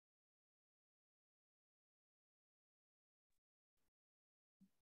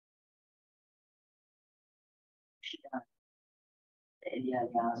in the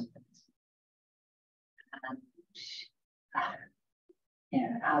early hours of this.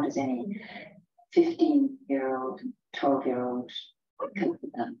 And how does any 15-year-old, 12-year-old cope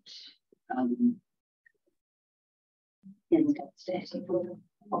with that? It's devastating for them,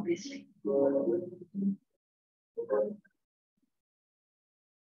 obviously.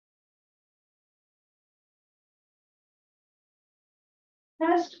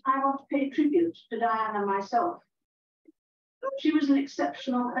 First, I want to pay tribute to Diana myself. She was an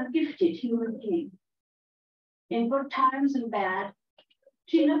exceptional and gifted human being. In good times and bad,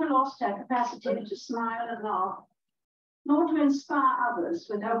 she never lost her capacity to smile and laugh, nor to inspire others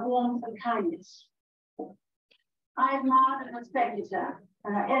with her warmth and kindness. I admired and respected her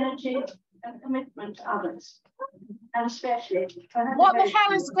for her energy and commitment to others, and especially for her. What the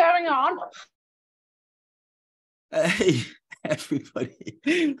hell is going on? Hey, everybody.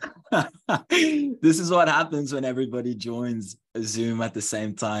 This is what happens when everybody joins Zoom at the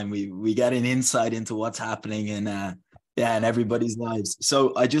same time. We get an insight into what's happening in everybody's lives.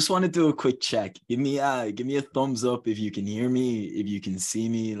 So I just want to do a quick check. Give me a thumbs up if you can hear me, if you can see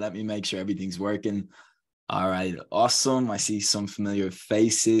me. Let me make sure everything's working. All right, awesome. I see some familiar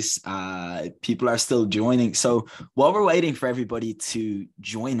faces. People are still joining. So while we're waiting for everybody to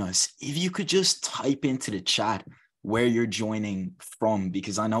join us, if you could just type into the chat where you're joining from,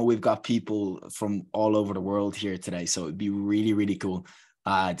 because I know we've got people from all over the world here today. So it'd be really, really cool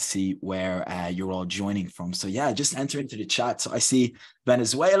to see where you're all joining from. So yeah, just enter into the chat. So I see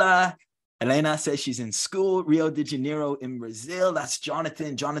Venezuela. Elena says she's in school. Rio de Janeiro in Brazil. That's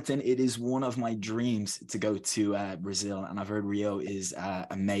Jonathan. Jonathan, it is one of my dreams to go to Brazil. And I've heard Rio is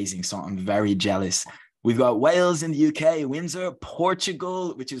amazing. So I'm very jealous. We've got Wales in the UK, Windsor,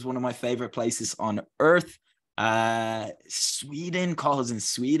 Portugal, which is one of my favorite places on earth. Sweden, calls in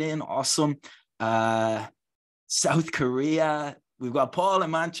Sweden. Awesome. South Korea. We've got Paul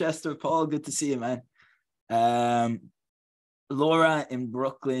in Manchester. Paul, good to see you, man. Laura in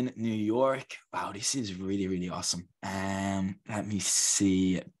Brooklyn, New York. Wow, this is really, really awesome. Let me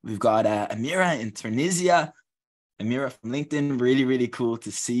see. We've got Amira in Tunisia. Amira from LinkedIn. Really, really cool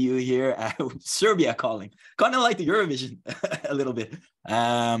to see you here. Serbia calling. Kind of like the Eurovision a little bit.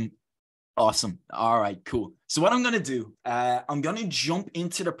 Awesome. All right, cool. So what I'm going to do, I'm going to jump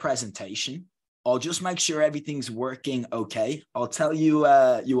into the presentation. I'll just make sure everything's working okay. I'll tell you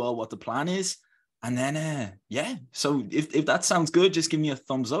you all what the plan is. And then, yeah, so if that sounds good, just give me a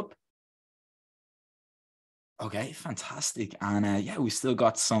thumbs up. Okay, fantastic. And yeah, we still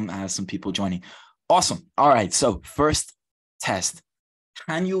got some people joining. Awesome. All right, so first test.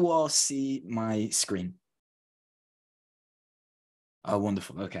 Can you all see my screen? Oh,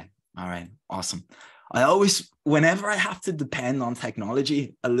 wonderful. Okay. All right, awesome. Whenever I have to depend on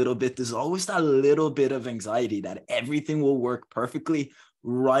technology a little bit, there's always that little bit of anxiety that everything will work perfectly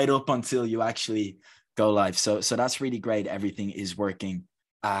right up until you actually go live. So that's really great. Everything is working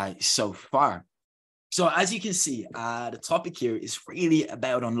so far. So as you can see, the topic here is really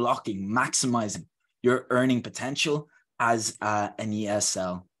about unlocking, maximizing your earning potential as an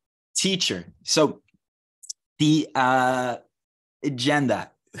ESL teacher. So the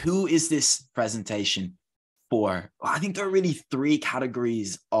agenda, who is this presentation for? Well, I think there are really three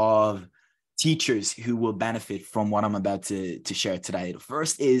categories of teachers who will benefit from what I'm about to share today. The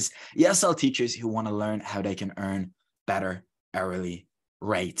first is ESL teachers who want to learn how they can earn better hourly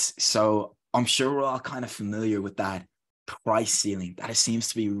rates. So I'm sure we're all kind of familiar with that price ceiling that it seems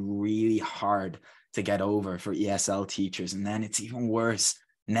to be really hard to get over for ESL teachers. And then it's even worse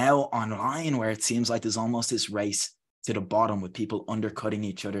now online, where it seems like there's almost this race to the bottom with people undercutting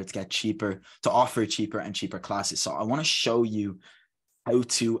each other to get cheaper, to offer cheaper and cheaper classes. So I want to show you how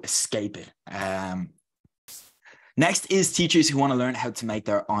to escape it. Next is teachers who want to learn how to make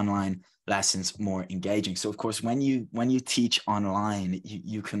their online lessons more engaging. So of course, when you teach online,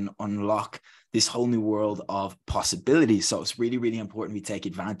 you can unlock this whole new world of possibilities. So it's really, really important we take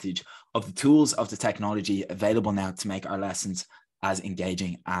advantage of the tools of the technology available now to make our lessons as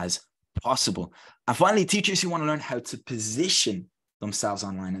engaging as possible. And finally, teachers who want to learn how to position themselves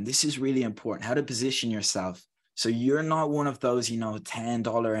online. And this is really important, how to position yourself. So you're not one of those,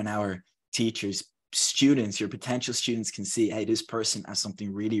 $10 an hour teachers. Students, your potential students can see, hey, this person has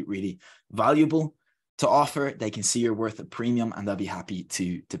something really, really valuable to offer. They can see you're worth a premium and they'll be happy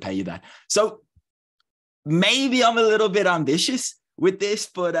to pay you that. So maybe I'm a little bit ambitious with this,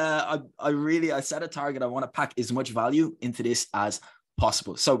 but I set a target. I want to pack as much value into this as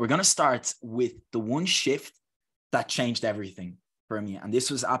possible. So we're going to start with the one shift that changed everything for me. And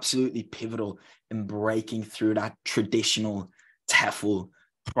this was absolutely pivotal in breaking through that traditional TEFL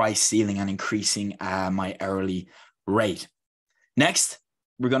price ceiling and increasing my hourly rate. Next,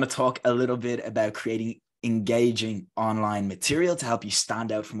 we're going to talk a little bit about creating engaging online material to help you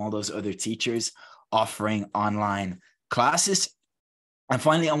stand out from all those other teachers offering online classes. And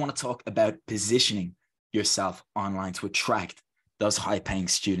finally, I want to talk about positioning yourself online to attract those high-paying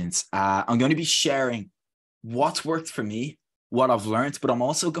students. I'm going to be sharing what's worked for me, what I've learned, but I'm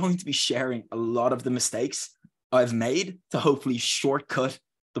also going to be sharing a lot of the mistakes I've made to hopefully shortcut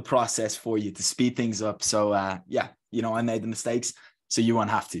the process for you, to speed things up. So yeah, you know, I made the mistakes, so you won't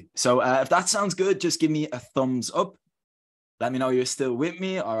have to. So if that sounds good, just give me a thumbs up. Let me know you're still with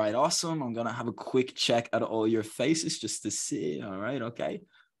me. All right, awesome. I'm going to have a quick check at all your faces just to see. All right, okay.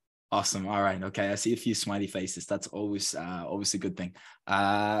 Awesome. All right, okay. I see a few smiley faces. That's always a good thing.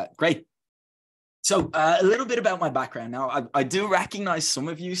 Great. So a little bit about my background. Now, I do recognize some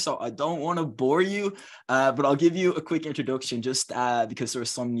of you, so I don't want to bore you, but I'll give you a quick introduction just because there are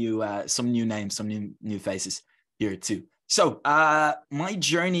some new names, some new faces here too. So my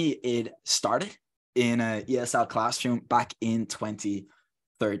journey, it started in an ESL classroom back in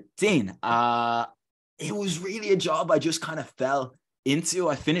 2013. It was really a job I just kind of fell into.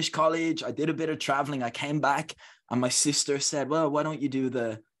 I finished college. I did a bit of traveling. I came back and my sister said, well, why don't you do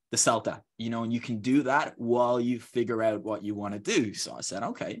the CELTA, you know, and you can do that while you figure out what you want to do. So I said,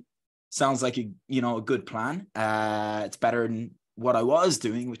 okay, sounds like a good plan. It's better than what I was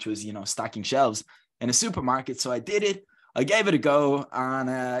doing, which was, stacking shelves in a supermarket. So I did it. I gave it a go.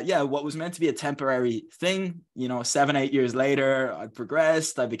 And what was meant to be a temporary thing, 7-8 years later, I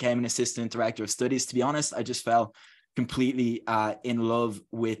progressed. I became an assistant director of studies. To be honest, I just fell completely in love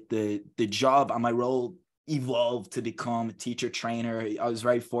with the job, and my role evolved to become a teacher trainer. I was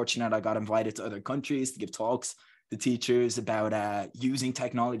very fortunate. I got invited to other countries to give talks to teachers about using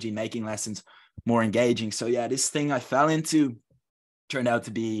technology, making lessons more engaging. So yeah, this thing I fell into turned out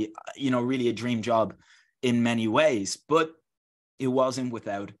to be, really a dream job in many ways, but it wasn't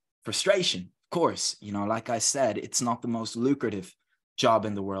without frustration. Of course, like I said, it's not the most lucrative job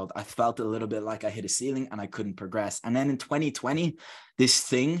in the world. I felt a little bit like I hit a ceiling and I couldn't progress. And then in 2020, this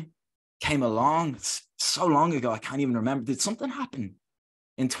thing came along. It's so long ago, I can't even remember. Did something happen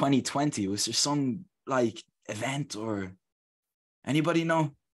in 2020? Was there some event, or anybody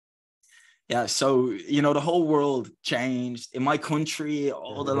know? Yeah, so the whole world changed. In my country,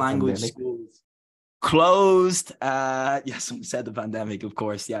 all the language schools closed. Someone said the pandemic, of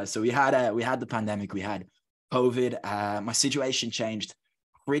course. Yeah, so we had the pandemic, we had COVID. My situation changed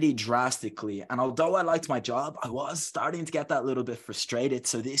pretty drastically, and although I liked my job, I was starting to get that little bit frustrated.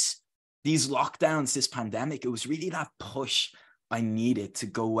 So these lockdowns, this pandemic, it was really that push I needed to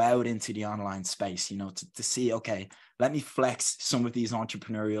go out into the online space, to see, okay, let me flex some of these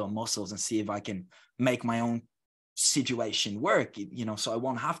entrepreneurial muscles and see if I can make my own situation work, so I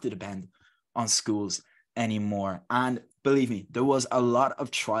won't have to depend on schools anymore. And believe me, there was a lot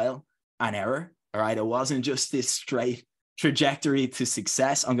of trial and error. All right. It wasn't just this straight trajectory to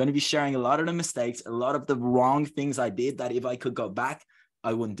success. I'm going to be sharing a lot of the mistakes, a lot of the wrong things I did that if I could go back,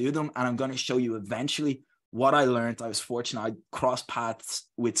 I wouldn't do them. And I'm going to show you eventually what I learned. I was fortunate. I crossed paths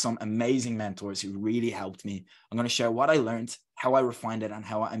with some amazing mentors who really helped me. I'm going to share what I learned, how I refined it, and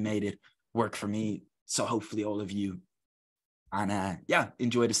how I made it work for me. So hopefully all of you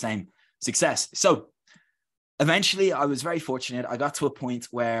enjoy the same success. So eventually I was very fortunate. I got to a point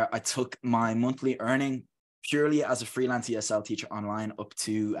where I took my monthly earning purely as a freelance ESL teacher online up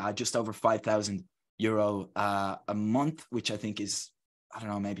to just over €5,000 a month, which I think is, I don't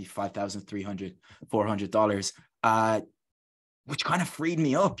know, maybe $5,300, $400, which kind of freed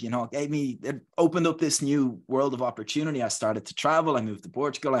me up, it opened up this new world of opportunity. I started to travel. I moved to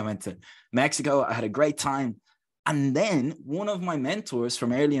Portugal. I went to Mexico. I had a great time. And then one of my mentors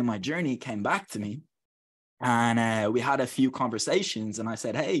from early in my journey came back to me, and we had a few conversations, and I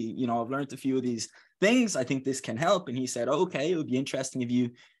said, hey, I've learned a few of these things. I think this can help. And he said, okay, it would be interesting if you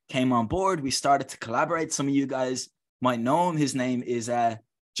came on board. We started to collaborate. Some of you guys might know him. His name is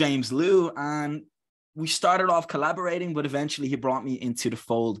James Liu, and we started off collaborating, but eventually he brought me into the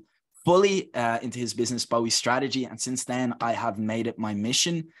fold fully into his business Bowie strategy. And since then, I have made it my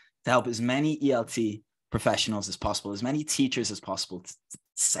mission to help as many ELT professionals as possible, as many teachers as possible, to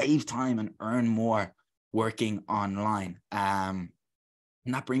save time and earn more working online. And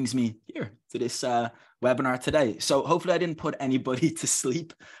that brings me here to this webinar today. So hopefully I didn't put anybody to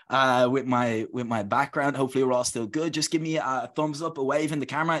sleep with my background. Hopefully we're all still good. Just give me a thumbs up, a wave in the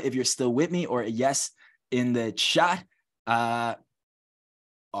camera if you're still with me, or a yes in the chat.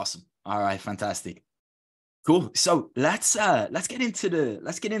 Awesome. All right, fantastic. Cool. So let's get into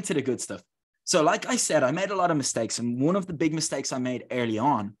the good stuff. So like I said, I made a lot of mistakes. And one of the big mistakes I made early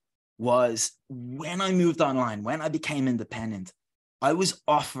on was when I moved online, when I became independent, I was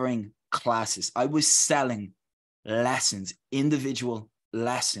offering classes. I was selling lessons, individual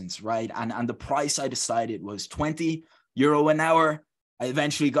lessons, right? And the price I decided was €20 an hour. I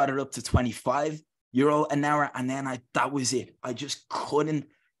eventually got it up to €25 an hour. And then that was it. I just couldn't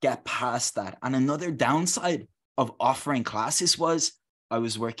get past that. And another downside of offering classes was I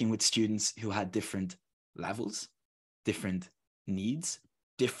was working with students who had different levels, different needs,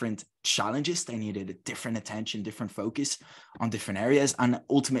 different challenges. They needed a different attention, different focus on different areas. And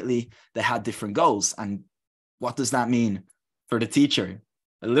ultimately, they had different goals. And what does that mean for the teacher?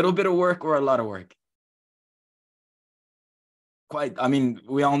 A little bit of work or a lot of work?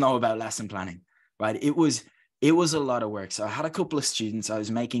 We all know about lesson planning, right? It was a lot of work. So I had a couple of students. I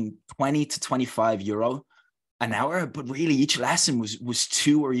was making 20 to €25 an hour, but really each lesson was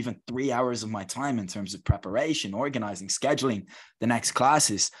 2 or even 3 hours of my time in terms of preparation, organizing, scheduling the next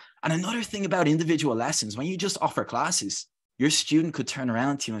classes. And another thing about individual lessons, when you just offer classes, your student could turn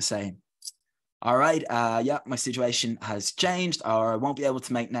around to you and say, all right, yeah, my situation has changed, or I won't be able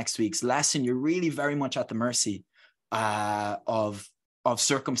to make next week's lesson. You're really very much at the mercy of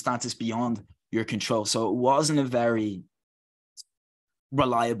circumstances beyond your control. So it wasn't a very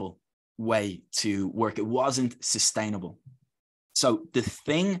reliable way to work. It wasn't sustainable. So the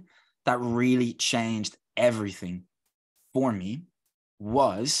thing that really changed everything for me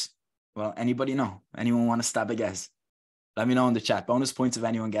was, well, anybody know? Anyone want to stab a guess? Let me know in the chat. Bonus points if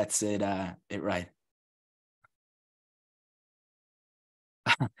anyone gets it right.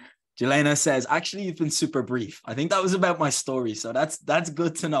 Jelena says, actually, you've been super brief. I think that was about my story. So that's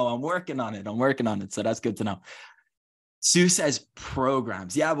good to know. I'm working on it. So that's good to know. Sue says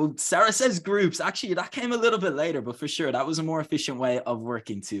programs. Yeah, well, Sarah says groups. Actually, that came a little bit later, but for sure, that was a more efficient way of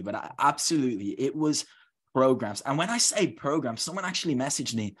working too. But absolutely, it was programs. And when I say programs, someone actually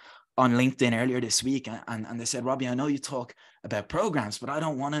messaged me on LinkedIn earlier this week, and they said, Robbie, I know you talk about programs, but I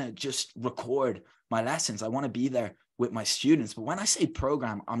don't want to just record my lessons. I want to be there with my students. But when I say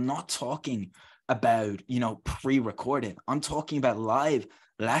program, I'm not talking about, pre-recorded. I'm talking about live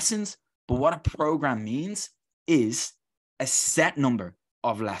lessons. But what a program means is a set number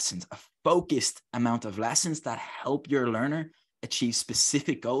of lessons, a focused amount of lessons that help your learner achieve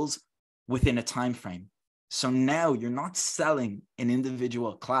specific goals within a time frame. So now you're not selling an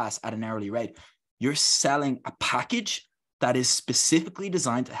individual class at an hourly rate. You're selling a package that is specifically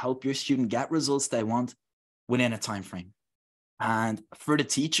designed to help your student get results they want within a time frame. And for the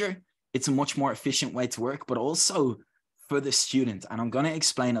teacher, it's a much more efficient way to work, but also for the student. And I'm going to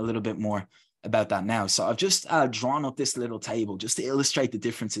explain a little bit more about that now. So I've just drawn up this little table just to illustrate the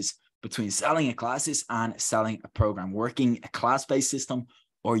differences between selling a classes and selling a program, working a class-based system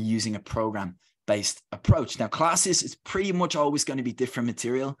or using a program-based approach. Now, classes is pretty much always going to be different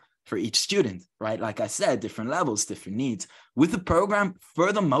material for each student, right? Like I said, different levels, different needs. With the program,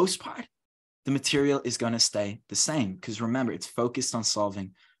 for the most part, the material is going to stay the same because remember, it's focused on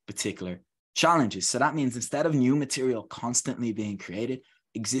solving particular challenges. So that means instead of new material constantly being created,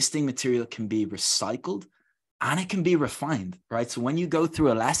 existing material can be recycled and it can be refined, right? So when you go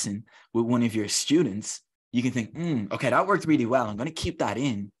through a lesson with one of your students, you can think, okay, that worked really well. I'm going to keep that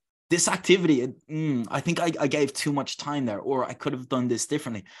in. This activity, I think I gave too much time there, or I could have done this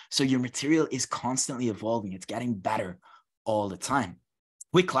differently. So your material is constantly evolving. It's getting better all the time.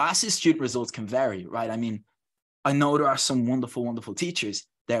 With classes, student results can vary, right? I mean, I know there are some wonderful, wonderful teachers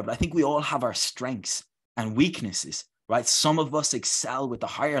there, but I think we all have our strengths and weaknesses, right? Some of us excel with the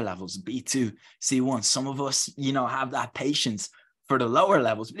higher levels, B2, C1. Some of us, have that patience for the lower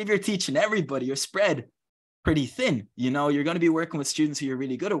levels. But if you're teaching everybody, you're spread pretty thin. You're going to be working with students who you're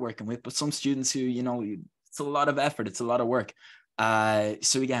really good at working with, but some students who, it's a lot of effort. It's a lot of work.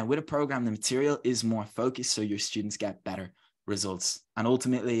 So again, with a program, the material is more focused so your students get better results. And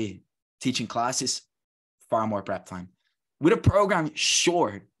ultimately, teaching classes, far more prep time. With a program,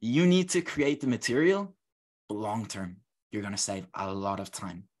 sure, you need to create the material, but long term, you're going to save a lot of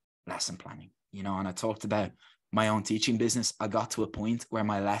time lesson planning. And I talked about my own teaching business. I got to a point where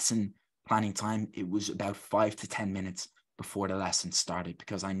my lesson planning time, it was about 5 to 10 minutes before the lesson started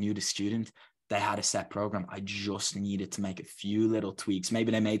because I knew the student, they had a set program. I just needed to make a few little tweaks.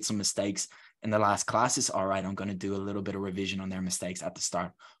 Maybe they made some mistakes in the last classes. All right, I'm going to do a little bit of revision on their mistakes at the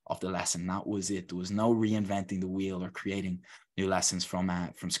start of the lesson. That was it. There was no reinventing the wheel or creating new lessons from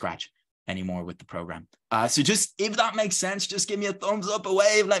scratch anymore with the program. So just, if that makes sense, just give me a thumbs up, a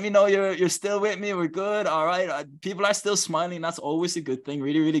wave. Let me know you're still with me. We're good. All right. People are still smiling. That's always a good thing.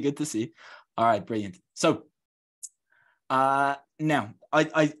 Really, really good to see. All right, brilliant. So now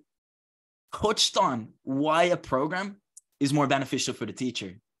touched on why a program is more beneficial for the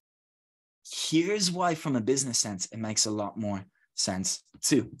teacher. Here's why, from a business sense, it makes a lot more sense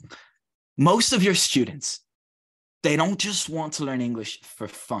too. Most of your students, they don't just want to learn English for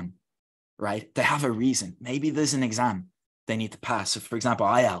fun, right? They have a reason. Maybe there's an exam they need to pass. So for example,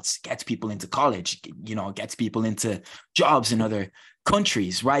 IELTS gets people into college, gets people into jobs in other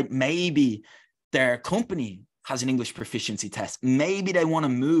countries, right? Maybe their company has an English proficiency test. Maybe they want to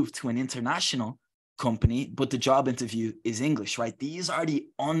move to an international company, but the job interview is English, right? These are the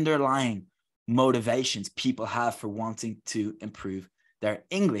underlying motivations people have for wanting to improve their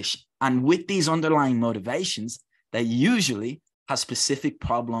English. And with these underlying motivations, they usually have specific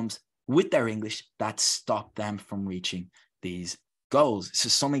problems with their English that stop them from reaching these goals. So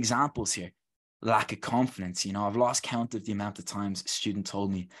some examples here: lack of confidence. I've lost count of the amount of times a student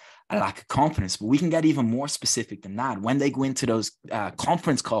told me a lack of confidence, but we can get even more specific than that. When they go into those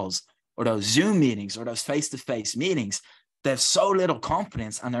conference calls or those Zoom meetings or those face-to-face meetings, they have so little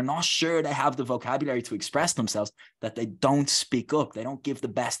confidence and they're not sure they have the vocabulary to express themselves that they don't speak up. They don't give the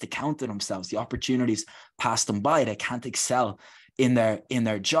best account of themselves. The opportunities pass them by. They can't excel in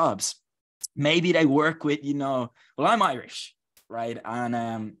their jobs. Maybe they work with, well, I'm Irish, right?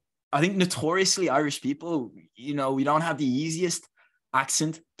 And I think notoriously Irish people, we don't have the easiest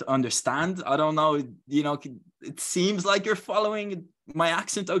accent to understand. I don't know, it seems like you're following my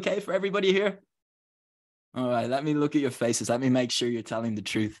accent okay for everybody here? All right, let me look at your faces. Let me make sure you're telling the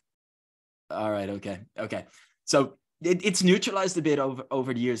truth. All right, okay. So it's neutralized a bit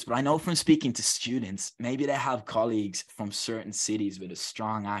over the years, but I know from speaking to students, maybe they have colleagues from certain cities with a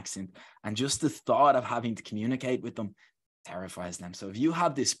strong accent, and just the thought of having to communicate with them terrifies them. So if you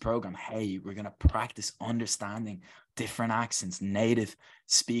have this program, hey, we're going to practice understanding different accents, native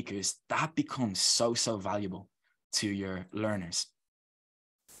speakers, that becomes so valuable to your learners.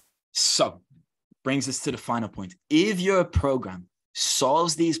 So brings us to the final point. If your program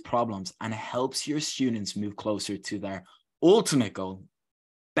solves these problems and helps your students move closer to their ultimate goal,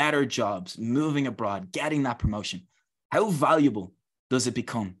 better jobs, moving abroad, getting that promotion, how valuable does it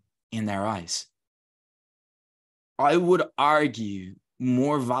become in their eyes? I would argue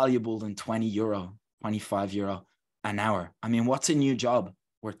more valuable than €20, €25 an hour. I mean, what's a new job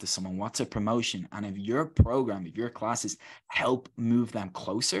worth to someone? What's a promotion? And if your program, if your classes help move them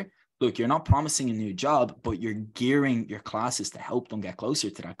closer, look, you're not promising a new job, but you're gearing your classes to help them get closer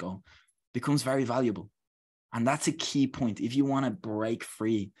to that goal, becomes very valuable. And that's a key point. If you want to break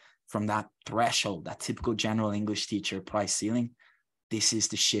free from that threshold, that typical general English teacher price ceiling, this is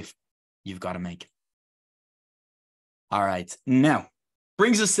the shift you've got to make. All right. Now,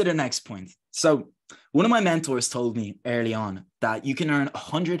 brings us to the next point. So one of my mentors told me early on that you can earn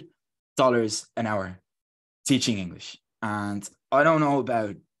 $100 an hour teaching English. And I don't know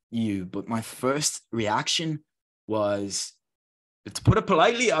about you, but my first reaction was, to put it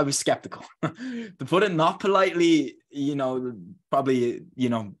politely, I was skeptical. To put it not politely, probably,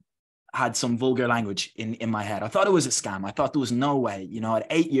 had some vulgar language in my head. I thought it was a scam. I thought there was no way, at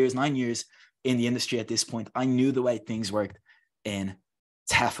 8 years, 9 years in the industry at this point, I knew the way things worked in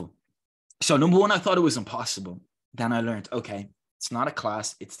TEFL. So number one, I thought it was impossible. Then I learned, okay, it's not a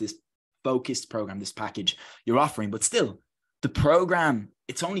class. It's this focused program, this package you're offering, but still the program,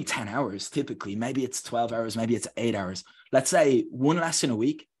 it's only 10 hours typically. Maybe it's 12 hours, maybe it's 8 hours. Let's say one lesson a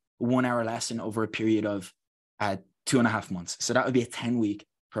week, a 1 hour lesson over a period of 2.5 months. So that would be a 10-week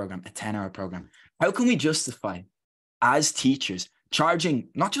program, a 10-hour program. How can we justify as teachers charging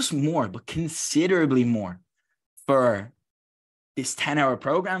not just more, but considerably more for this 10-hour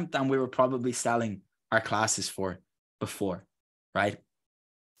program than we were probably selling our classes for before, right?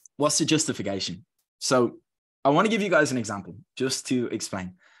 What's the justification? So I want to give you guys an example just to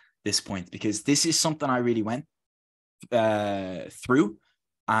explain this point, because this is something I really went through,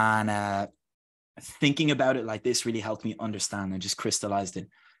 and thinking about it like this really helped me understand and just crystallized it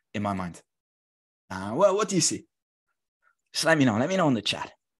in my mind. Well, what do you see? Just let me know in the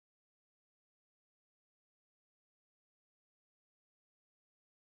chat.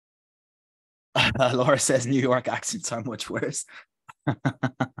 Laura says New York accents are much worse.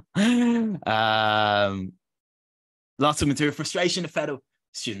 Lots of material. Frustration, the fellow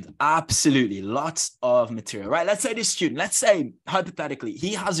student. Absolutely. Lots of material, right? Let's say this student, let's say hypothetically,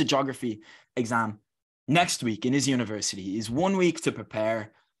 he has a geography exam next week in his university. He's 1 week to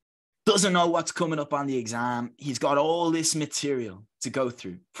prepare, doesn't know what's coming up on the exam. He's got all this material to go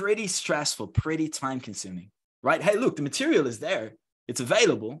through. Pretty stressful, pretty time consuming, right? Hey, look, the material is there. It's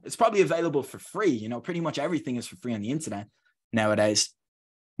available. It's probably available for free. Pretty much everything is for free on the internet nowadays.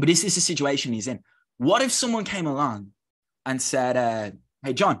 But this is the situation he's in. What if someone came along and said,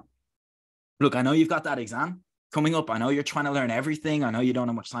 hey, John, look, I know you've got that exam coming up. I know you're trying to learn everything. I know you don't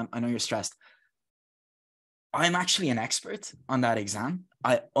have much time. I know you're stressed. I'm actually an expert on that exam.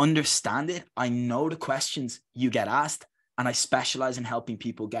 I understand it. I know the questions you get asked, and I specialize in helping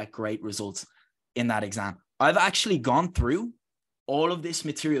people get great results in that exam. I've actually gone through all of this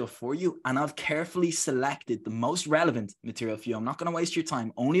material for you, and I've carefully selected the most relevant material for you. I'm not going to waste your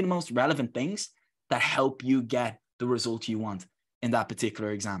time. Only the most relevant things that help you get the result you want in that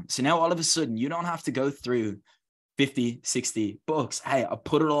particular exam. So now all of a sudden, you don't have to go through 50, 60 books. Hey, I'll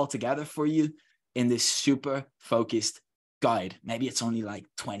put it all together for you in this super focused guide. Maybe it's only like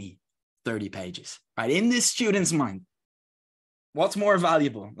 20, 30 pages, right? In this student's mind, what's more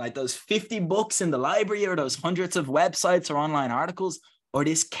valuable? Like those 50 books in the library, or those hundreds of websites or online articles, or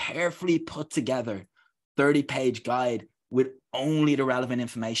this carefully put together 30-page guide with only the relevant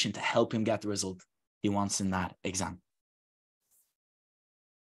information to help him get the result he wants in that exam?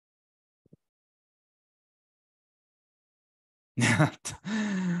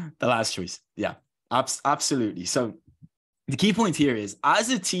 The last choice. Yeah, absolutely. So the key point here is, as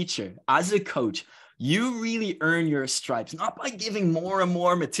a teacher, as a coach, you really earn your stripes, not by giving more and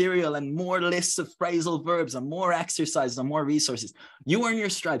more material and more lists of phrasal verbs and more exercises and more resources. You earn your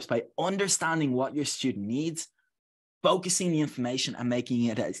stripes by understanding what your student needs, focusing the information and making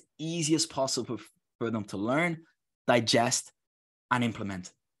it as easy as possible for them to learn, digest, and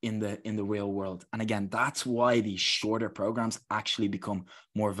implement in the real world. And again, that's why these shorter programs actually become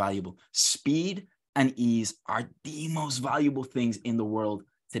more valuable. Speed and ease are the most valuable things in the world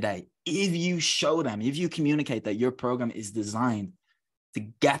today. If you show them, if you communicate that your program is designed to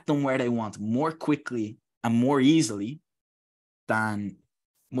get them where they want more quickly and more easily than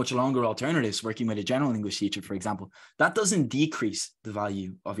much longer alternatives, working with a general English teacher, for example, that doesn't decrease the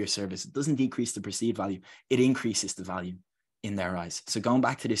value of your service. It doesn't decrease the perceived value. It increases the value in their eyes. So going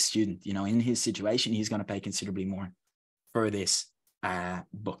back to this student, you know, in his situation, he's going to pay considerably more for this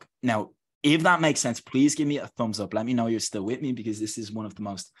book. Now, if that makes sense, please give me a thumbs up. Let me know you're still with me, because this is one of the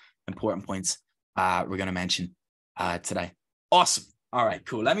most important points we're going to mention today. Awesome. All right,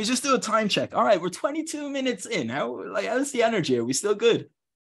 cool. Let me just do a time check. All right, we're 22 minutes in. How's the energy? Are we still good?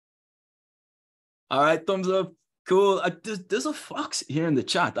 All right, thumbs up. Cool. There's a fox here in the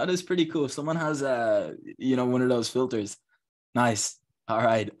chat. That is pretty cool. If someone has one of those filters. Nice. All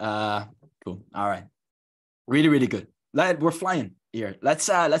right. Cool. All right. Really, really good. We're flying here.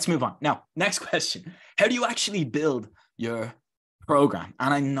 Let's move on. Now, next question. How do you actually build your program?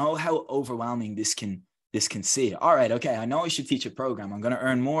 And I know how overwhelming this can seem. All right, okay. I know I should teach a program. I'm going to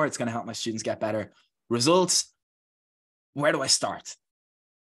earn more. It's going to help my students get better results. Where do I start?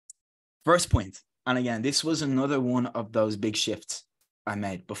 First point. And again, this was another one of those big shifts I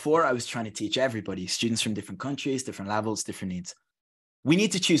made. Before, I was trying to teach everybody, students from different countries, different levels, different needs. We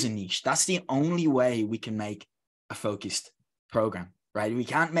need to choose a niche. That's the only way we can make a focused program, right? We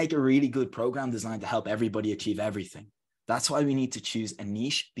can't make a really good program designed to help everybody achieve everything. That's why we need to choose a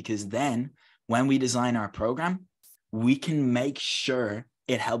niche, because then when we design our program, we can make sure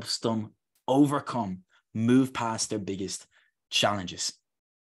it helps them move past their biggest challenges.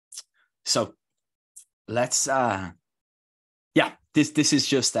 So let's, this is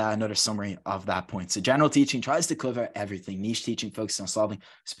just another summary of that point. So general teaching tries to cover everything. Niche teaching focuses on solving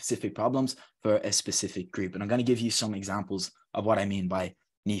specific problems for a specific group. And I'm going to give you some examples of what I mean by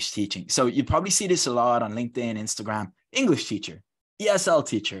niche teaching. So you probably see this a lot on LinkedIn, Instagram. English teacher, ESL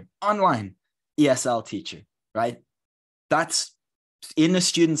teacher, online ESL teacher, right? That's in the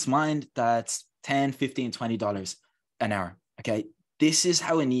student's mind, that's $10, $15, $20 an hour, okay? This is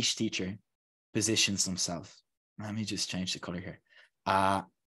how a niche teacher positions themselves. Let me just change the color here.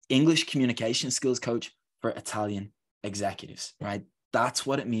 English communication skills coach for Italian executives, right? That's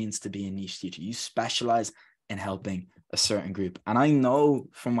what it means to be a niche teacher. You specialize in helping a certain group. And I know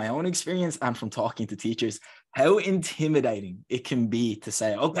from my own experience and from talking to teachers how intimidating it can be to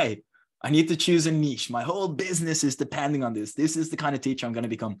say, okay, I need to choose a niche. My whole business is depending on this. This is the kind of teacher I'm going to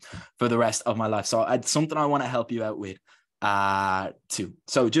become for the rest of my life. So it's something I want to help you out with too.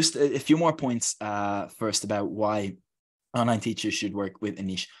 So just a few more points first about why online teachers should work with a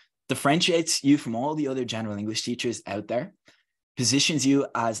niche. Differentiates you from all the other general English teachers out there, positions you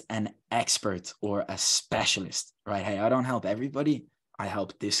as an expert or a specialist, right? Hey, I don't help everybody. I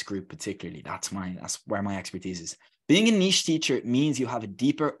help this group particularly. That's where my expertise is. Being a niche teacher means you have a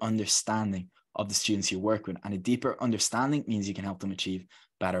deeper understanding of the students you work with, and a deeper understanding means you can help them achieve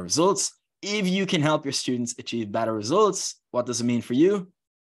better results. If you can help your students achieve better results, what does it mean for you?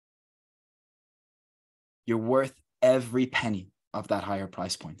 You're worth every penny of that higher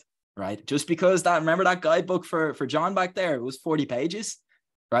price point, right? Just because remember that guidebook for John back there, it was 40 pages.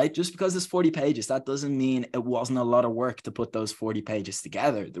 right? Just because there's 40 pages, that doesn't mean it wasn't a lot of work to put those 40 pages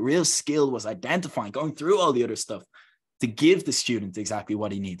together. The real skill was identifying, going through all the other stuff to give the student exactly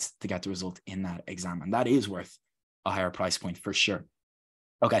what he needs to get the result in that exam. And that is worth a higher price point for sure.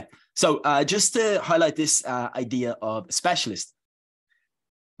 Okay, so just to highlight this idea of specialist.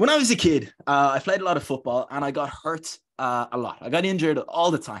 When I was a kid, I played a lot of football and I got hurt a lot. I got injured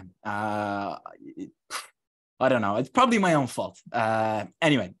all the time. I don't know. It's probably my own fault.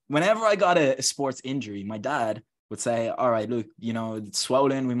 Anyway, whenever I got a sports injury, my dad would say, all right, look, you know, it's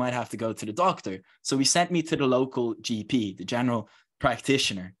swollen. We might have to go to the doctor. So he sent me to the local GP, the general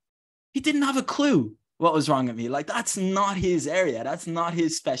practitioner. He didn't have a clue what was wrong with me. Like, that's not his area. That's not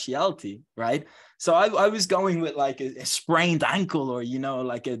his specialty, right? So I was going with like a sprained ankle or, you know,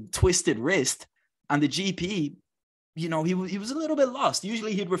 like a twisted wrist. And the GP, you know, he was a little bit lost.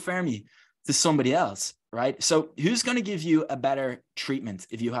 Usually he'd refer me to somebody else, right? So who's going to give you a better treatment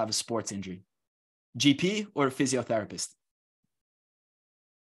if you have a sports injury? GP or a physiotherapist?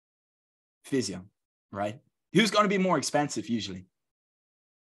 Physio, right? Who's going to be more expensive usually?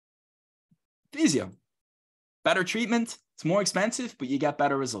 Physio. Better treatment, it's more expensive, but you get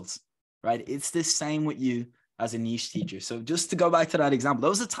better results, right? It's the same with you as a niche teacher. So just to go back to that example,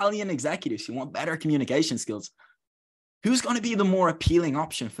 those Italian executives who want better communication skills, who's going to be the more appealing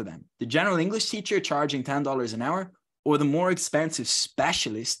option for them? The general English teacher charging $10 an hour, or the more expensive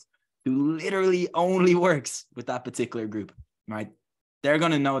specialist who literally only works with that particular group, right? They're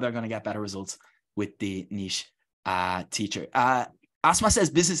going to know they're going to get better results with the niche teacher. Asma says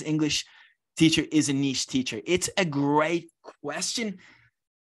business English teacher is a niche teacher. It's a great question.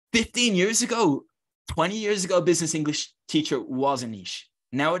 15 years ago, 20 years ago, business English teacher was a niche.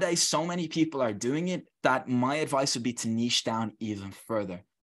 Nowadays, so many people are doing it that my advice would be to niche down even further.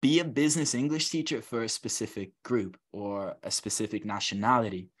 Be a business English teacher for a specific group or a specific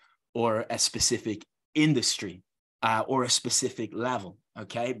nationality or a specific industry or a specific level,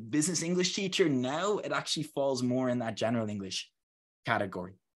 okay? Business English teacher now, it actually falls more in that general English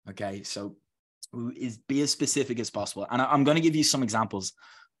category, okay? So be as specific as possible. And I'm going to give you some examples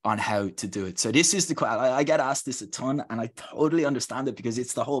on how to do it. So this is the, I get asked this a ton and I totally understand it because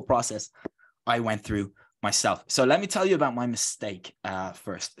it's the whole process I went through myself. So let me tell you about my mistake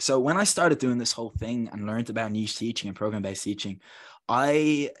first. So when I started doing this whole thing and learned about niche teaching and program-based teaching,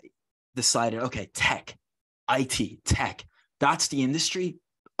 I decided, okay, tech, IT, tech, that's the industry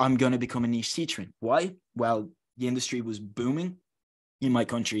I'm going to become a niche teacher in. Why? Well, the industry was booming in my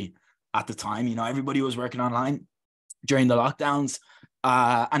country at the time. You know, everybody was working online during the lockdowns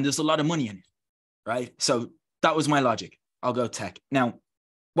and there's a lot of money in it, right? So that was my logic. I'll go tech. Now,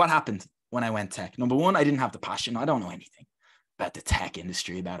 what happened when I went tech? Number one, I didn't have the passion. I don't know anything about the tech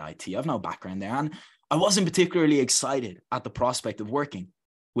industry, about IT. I have no background there. And I wasn't particularly excited at the prospect of working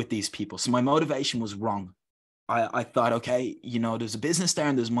with these people. So my motivation was wrong. I thought, okay, you know, there's a business there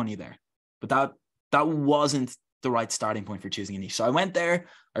and there's money there, but that wasn't the right starting point for choosing a niche. So I went there,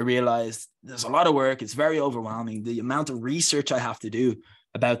 I realized there's a lot of work. It's very overwhelming. The amount of research I have to do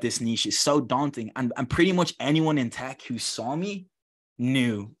about this niche is so daunting. And pretty much anyone in tech who saw me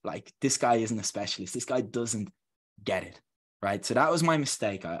knew, like, this guy isn't a specialist. This guy doesn't get it, right? So that was my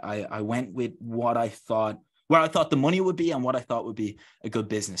mistake. I went with what I thought the money would be and what I thought would be a good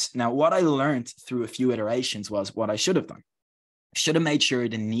business. Now, what I learned through a few iterations was what I should have done. I should have made sure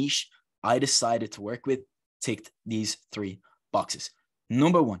the niche I decided to work with ticked these 3 boxes.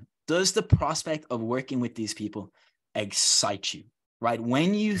 Number one, does the prospect of working with these people excite you, right?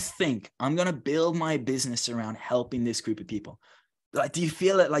 When you think, I'm going to build my business around helping this group of people, like, do you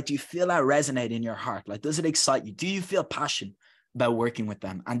feel it? Like, do you feel that resonate in your heart? Like, does it excite you? Do you feel passion about working with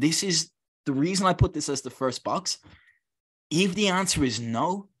them? And this is the reason I put this as the first box. If the answer is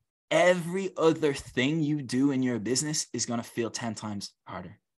no, every other thing you do in your business is going to feel 10 times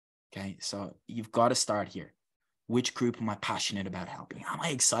harder. Okay, so you've got to start here. Which group am I passionate about helping? Am I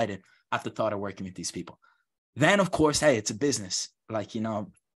excited at the thought of working with these people? Then, of course, hey, it's a business. Like, you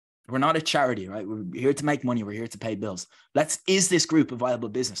know, we're not a charity, right? We're here to make money. We're here to pay bills. Is this group a viable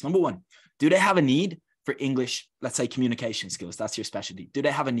business? Number one, do they have a need for English, let's say communication skills? That's your specialty. Do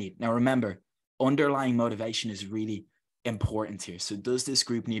they have a need? Now, remember, underlying motivation is really important here. So does this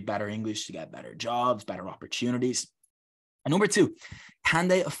group need better English to get better jobs, better opportunities? And number two, can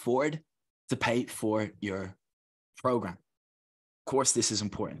they afford to pay for your program? Of course, this is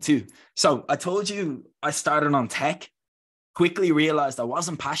important too. So I told you I started on tech, quickly realized I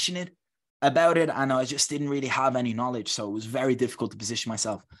wasn't passionate about it and I just didn't really have any knowledge. So it was very difficult to position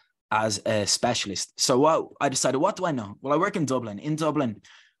myself as a specialist. So I decided, what do I know? Well, I work in Dublin. In Dublin,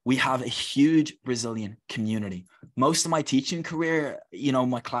 we have a huge Brazilian community. Most of my teaching career, you know,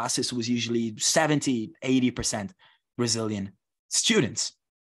 my classes was usually 70, 80% Brazilian students.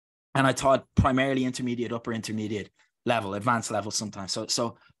 And I taught primarily intermediate, upper intermediate level, advanced level sometimes.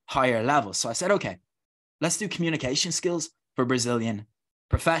 So higher levels. So I said, okay, let's do communication skills for Brazilian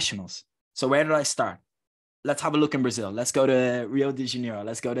professionals. So where did I start? Let's have a look in Brazil. Let's go to Rio de Janeiro.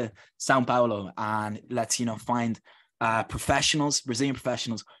 Let's go to Sao Paulo, and let's, you know, find professionals, Brazilian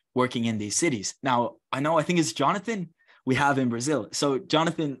professionals working in these cities. Now, I think it's Jonathan we have in Brazil. So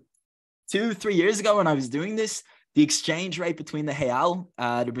Jonathan, 2-3 years ago when I was doing this, the exchange rate between the real,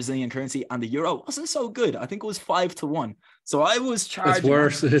 the Brazilian currency, and the euro wasn't so good. I think it was 5-1. So I was charging. It's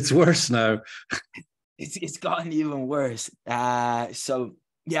worse. It's worse now. It's gotten even worse. So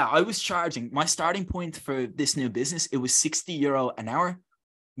yeah, I was charging. My starting point for this new business, it was €60 an hour,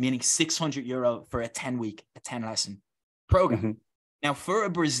 meaning €600 for a 10-week, a 10-lesson program. Mm-hmm. Now, for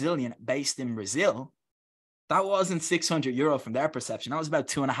a Brazilian based in Brazil, that wasn't €600 from their perception. That was about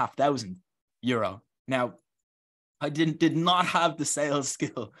 €2,500. Now, I did not have the sales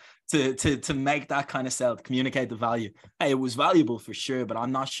skill to make that kind of sale, to communicate the value. Hey, it was valuable for sure, but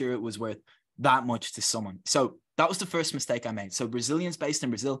I'm not sure it was worth that much to someone. So that was the first mistake I made. So Brazilians based in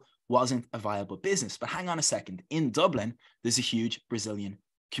Brazil wasn't a viable business. But hang on a second. In Dublin, there's a huge Brazilian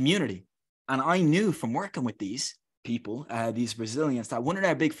community. And I knew from working with these people, these Brazilians, that one of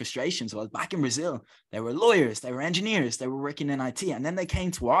their big frustrations was back in Brazil, they were lawyers, they were engineers, they were working in IT. And then they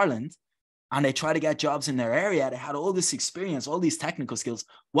came to Ireland and they tried to get jobs in their area. They had all this experience, all these technical skills.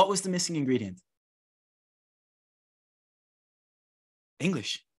 What was the missing ingredient?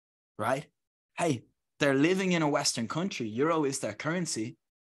 English, right? Hey, they're living in a Western country. Euro is their currency.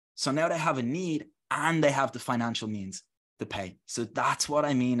 So now they have a need and they have the financial means to pay. So that's what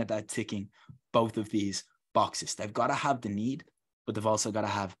I mean about ticking both of these boxes. They've got to have the need, but they've also got to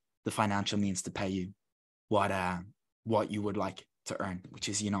have the financial means to pay you what you would like to earn, which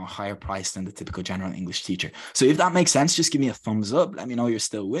is, you know, a higher price than the typical general English teacher. So if that makes sense, just give me a thumbs up. Let me know you're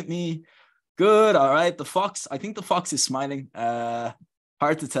still with me. Good. All right. The fox, I think the fox is smiling.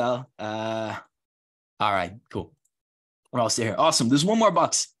 Hard to tell. All right, cool. We're all still here. Awesome. There's one more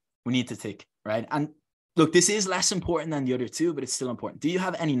box we need to tick, right? And look, this is less important than the other two, but it's still important. Do you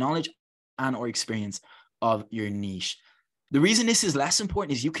have any knowledge and or experience of your niche? The reason this is less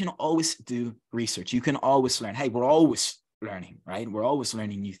important is you can always do research. You can always learn. Hey, we're always learning, right? We're always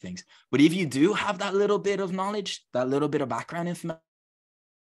learning new things. But if you do have that little bit of knowledge, that little bit of background information,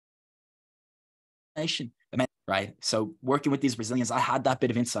 right? So working with these Brazilians, I had that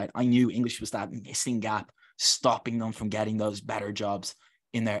bit of insight. I knew English was that missing gap, stopping them from getting those better jobs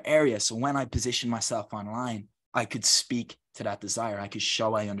in their area. So when I positioned myself online, I could speak to that desire. I could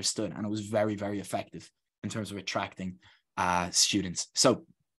show I understood. And it was very, very effective in terms of attracting students. So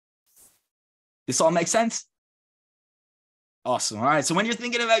this all makes sense? Awesome. All right. So when you're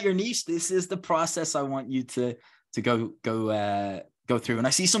thinking about your niche, this is the process I want you to go through. And I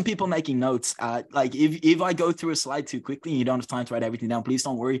see some people making notes. Like if I go through a slide too quickly and you don't have time to write everything down, please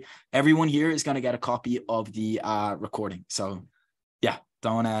don't worry. Everyone here is going to get a copy of the recording. So yeah,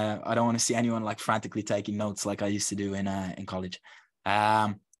 I don't want to see anyone like frantically taking notes like I used to do in college.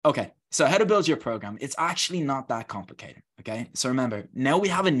 Okay. So how to build your program. It's actually not that complicated. Okay. So remember, now we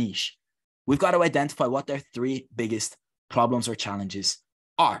have a niche. We've got to identify what their 3 biggest problems or challenges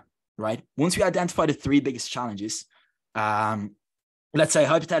are, right? Once we identify the 3 biggest challenges, let's say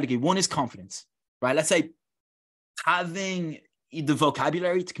hypothetically, one is confidence, right? Let's say having the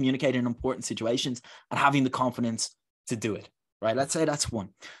vocabulary to communicate in important situations and having the confidence to do it, right? Let's say that's one.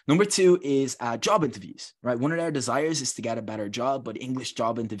 Number 2 is job interviews, right? One of their desires is to get a better job, but English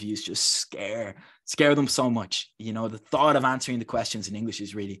job interviews just scare them so much. You know, the thought of answering the questions in English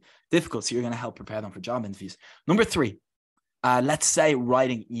is really difficult. So you're going to help prepare them for job interviews. Number 3, let's say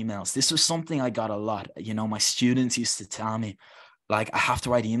writing emails. This was something I got a lot. You know, my students used to tell me, like, I have to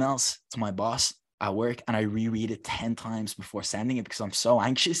write emails to my boss at work and I reread it 10 times before sending it because I'm so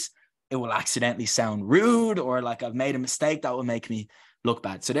anxious it will accidentally sound rude or like I've made a mistake that will make me look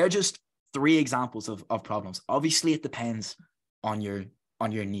bad. So they're just 3 examples of problems. Obviously, it depends on your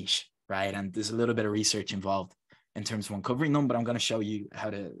niche, right? And there's a little bit of research involved in terms of uncovering them, but I'm going to show you how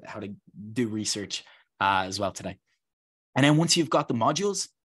to do research as well today. And then once you've got the modules,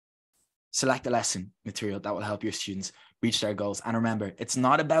 select a lesson material that will help your students reach their goals. And remember, it's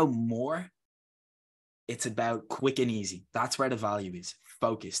not about more. It's about quick and easy. That's where the value is,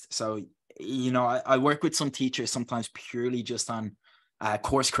 focused. So, you know, I work with some teachers sometimes purely just on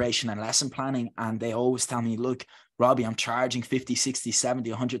course creation and lesson planning. And they always tell me, look, Robbie, I'm charging $50, $60,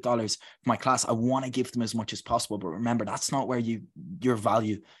 $70, $100 for my class. I want to give them as much as possible. But remember, that's not where your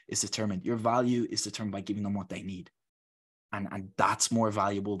value is determined. Your value is determined by giving them what they need. And that's more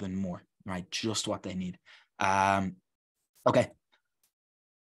valuable than more, right? Just what they need. Okay.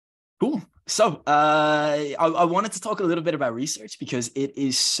 Cool. So I wanted to talk a little bit about research because it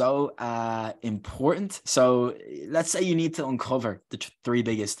is so important. So let's say you need to uncover the three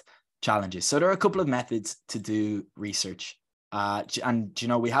biggest challenges. So there are a couple of methods to do research. And, you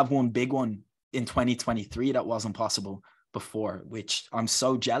know, we have one big one in 2023 that wasn't possible before, which I'm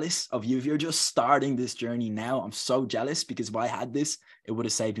so jealous of you. If you're just starting this journey now, I'm so jealous because if I had this, it would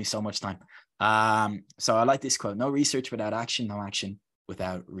have saved me so much time. So I like this quote: no research without action, no action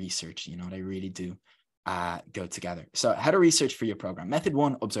without research. You know, they really do go together. So how to research for your program. Method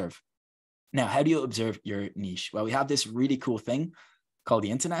one, observe. Now, how do you observe your niche? Well, we have this really cool thing called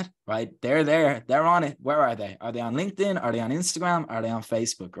the internet, right? They're there, they're on it. Where are they? Are they on LinkedIn? Are they on Instagram? Are they on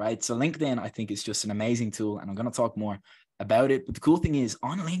Facebook, right? So LinkedIn, I think, is just an amazing tool, and I'm going to talk more about it. But the cool thing is,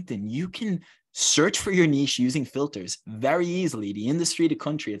 on LinkedIn, you can search for your niche using filters very easily. The industry, the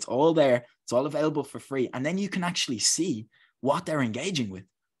country, it's all there. It's all available for free. And then you can actually see what they're engaging with,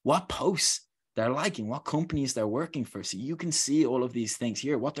 what posts they're liking, what companies they're working for. So you can see all of these things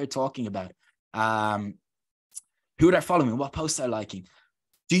here, what they're talking about, who they're following, what posts they're liking.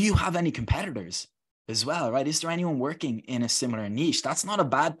 Do you have any competitors as well, right? Is there anyone working in a similar niche? That's not a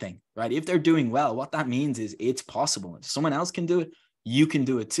bad thing, right? If they're doing well, what that means is it's possible. If someone else can do it, you can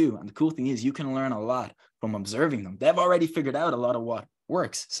do it too. And the cool thing is you can learn a lot from observing them. They've already figured out a lot of what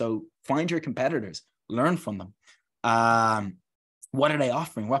works. So find your competitors, learn from them. What are they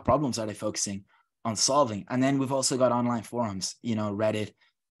offering? What problems are they focusing on solving? And then we've also got online forums, you know, Reddit.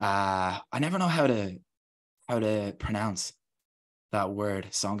 I never know how to pronounce that word,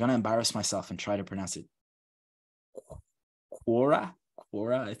 so I'm going to embarrass myself and try to pronounce it. Quora,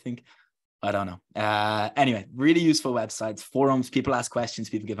 I think. I don't know. Anyway, really useful websites, forums. People ask questions,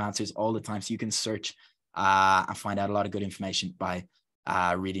 people give answers all the time. So you can search and find out a lot of good information by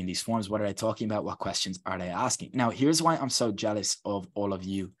reading these forums. What are they talking about? What questions are they asking? Now, here's why I'm so jealous of all of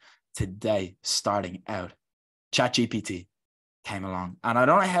you today starting out. ChatGPT came along. And I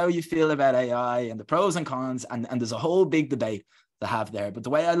don't know how you feel about AI and the pros and cons. And there's a whole big debate to have there. But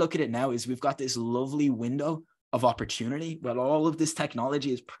the way I look at it now is we've got this lovely window of opportunity. Well, all of this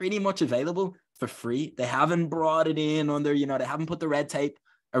technology is pretty much available for free. They haven't brought it in under, you know, they haven't put the red tape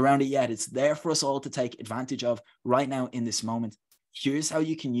around it yet. It's there for us all to take advantage of right now in this moment. Here's how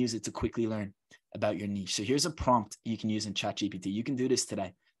you can use it to quickly learn about your niche. So here's a prompt you can use in ChatGPT. You can do this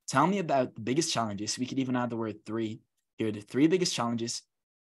today. Tell me about the biggest challenges. We could even add the word 3. Here are the 3 biggest challenges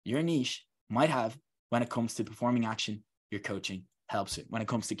your niche might have when it comes to performing action your coaching helps it, when it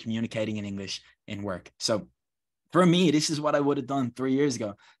comes to communicating in English in work. So for me, this is what I would have done 3 years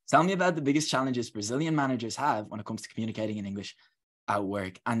ago. Tell me about the biggest challenges Brazilian managers have when it comes to communicating in English at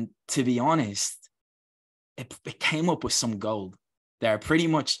work. And to be honest, it came up with some gold there. Pretty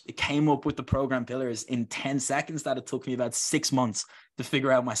much it came up with the program pillars in 10 seconds that it took me about 6 months to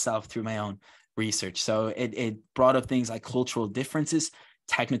figure out myself through my own research. So it brought up things like cultural differences,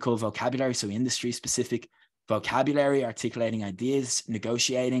 technical vocabulary, so industry specific vocabulary, articulating ideas,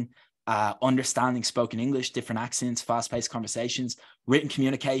 negotiating, understanding spoken English, different accents, fast-paced conversations, written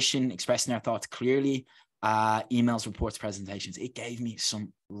communication, expressing our thoughts clearly, emails, reports, presentations. It gave me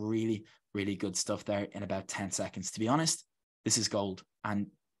some really, really good stuff there in about 10 seconds. To be honest, this is gold. And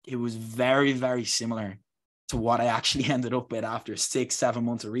it was very, very similar to what I actually ended up with after 6-7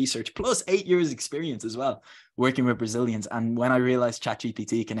 months of research, plus 8 years experience as well, working with Brazilians. And when I realized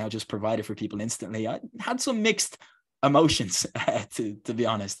ChatGPT can now just provide it for people instantly, I had some mixed emotions, to be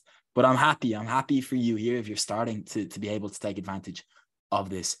honest. But I'm happy for you here if you're starting to be able to take advantage of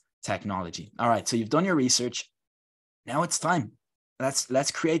this technology. All right, so you've done your research. Now it's time.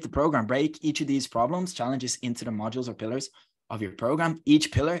 Let's create the program. Break each of these problems, challenges into the modules or pillars of your program. Each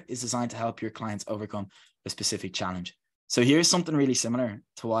pillar is designed to help your clients overcome a specific challenge. So here's something really similar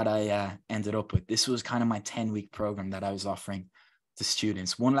to what I ended up with. This was kind of my 10-week program that I was offering to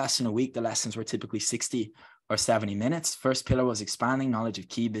students. 1 lesson a week. The lessons were typically 60 or 70 minutes. First pillar was expanding knowledge of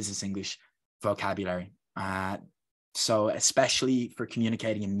key business English vocabulary. So especially for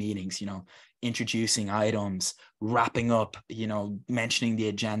communicating in meetings, you know, introducing items, wrapping up, you know, mentioning the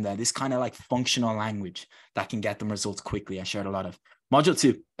agenda, this kind of like functional language that can get them results quickly. I shared a lot of. Module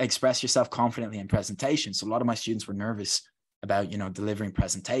 2, express yourself confidently in presentations. So a lot of my students were nervous about, you know, delivering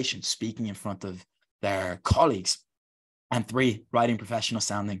presentations, speaking in front of their colleagues. And 3, writing professional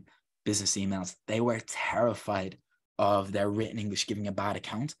sounding business emails. They were terrified of their written English giving a bad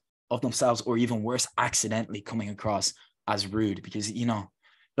account of themselves, or even worse, accidentally coming across as rude. Because, you know,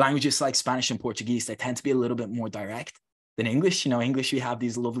 languages like Spanish and Portuguese, they tend to be a little bit more direct than English. You know, English, we have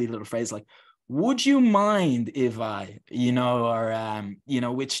these lovely little phrases like, would you mind if I, you know, or, you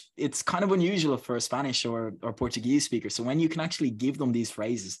know, which it's kind of unusual for a Spanish or Portuguese speaker. So when you can actually give them these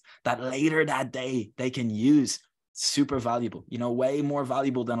phrases that later that day they can use, super valuable, you know, way more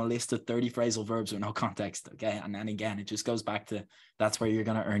valuable than a list of 30 phrasal verbs with no context. Okay. And then again, it just goes back to, that's where you're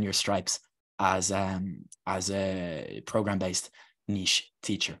going to earn your stripes as a program-based niche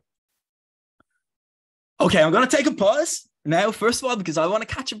teacher. Okay, I'm going to take a pause now, first of all, because I want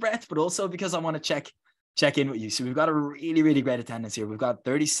to catch a breath, but also because I want to check in with you. So we've got a really, really great attendance here. We've got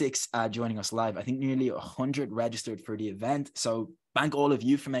 36 joining us live. I think nearly 100 registered for the event. So thank all of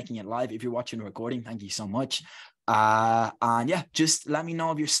you for making it live. If you're watching the recording, thank you so much. And yeah, just let me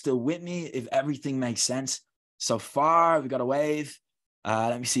know if you're still with me, if everything makes sense so far. We've got a wave.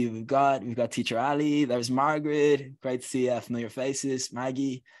 Let me see what we've got Teacher Ali. There's Margaret. Great to see familiar faces.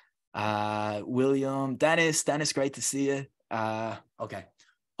 Maggie, William, Dennis, great to see you. Okay,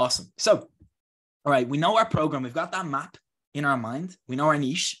 awesome. So, all right, we know our program. We've got that map in our mind. We know our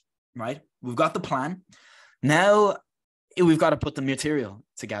niche, right? We've got the plan. Now we've got to put the material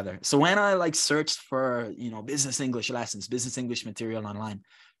together. So when I like searched for, you know, business English lessons, business English material online,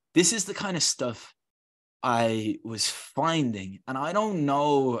 this is the kind of stuff I was finding. And I don't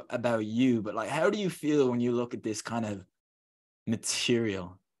know about you, but like, how do you feel when you look at this kind of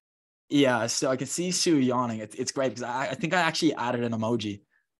material? Yeah, so I can see Sue yawning. It's great because I think I actually added an emoji.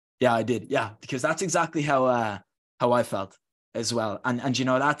 Yeah, I did. Yeah, because that's exactly how I felt as well. And you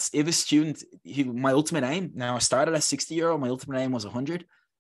know, that's if a student, my ultimate aim. Now I started at €60. My ultimate aim was 100.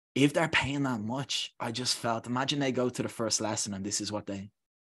 If they're paying that much, I just felt. Imagine they go to the first lesson and this is what they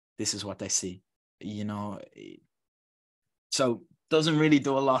see. You know, so doesn't really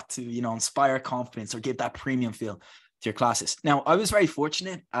do a lot to, you know, inspire confidence or give that premium feel to your classes. Now, I was very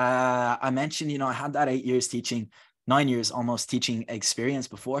fortunate. I mentioned, you know, I had that 8 years teaching, 9 years almost teaching experience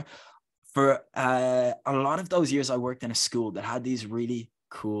before. For a lot of those years, I worked in a school that had these really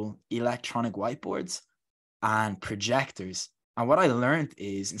cool electronic whiteboards and projectors. And what I learned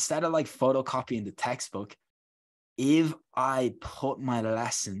is instead of like photocopying the textbook, if I put my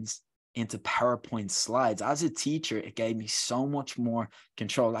lessons into PowerPoint slides, as a teacher, it gave me so much more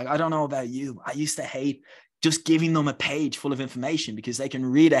control. Like, I don't know about you, I used to hate just giving them a page full of information because they can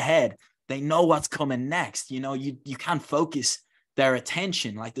read ahead. They know what's coming next. You know, you can't focus their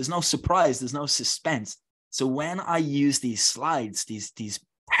attention. Like, there's no surprise, there's no suspense. So when I use these slides, these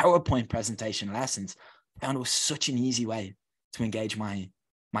PowerPoint presentation lessons, I found it was such an easy way to engage my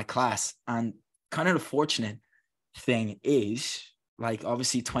class. And kind of the fortunate thing is, like,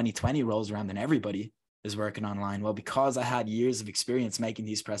 obviously 2020 rolls around and everybody is working online. Well, because I had years of experience making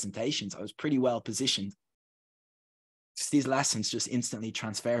these presentations, I was pretty well positioned. Just these lessons just instantly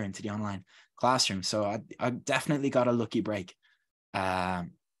transfer into the online classroom. So I definitely got a lucky break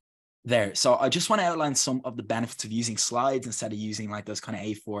there. So I just want to outline some of the benefits of using slides instead of using like those kind of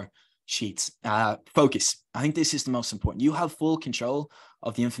A4 sheets. Focus. I think this is the most important. You have full control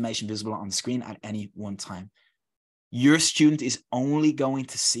of the information visible on the screen at any one time. Your student is only going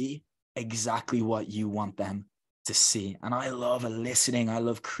to see exactly what you want them to see. And I love eliciting. I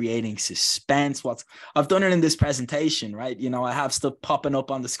love creating suspense. I've done it in this presentation, right? You know, I have stuff popping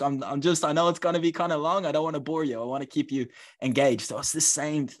up on the screen. I know it's going to be kind of long. I don't want to bore you. I want to keep you engaged. So it's the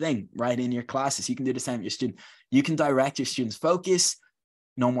same thing, right? In your classes, you can do the same with your student. You can direct your students' focus.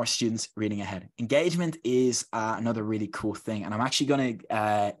 No more students reading ahead. Engagement is another really cool thing. And I'm actually going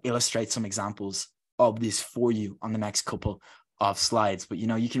to illustrate some examples of this for you on the next couple of slides. But, you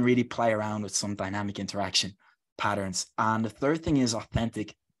know, you can really play around with some dynamic interaction patterns. And the third thing is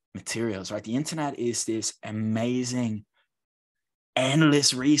authentic materials, right? The internet is this amazing,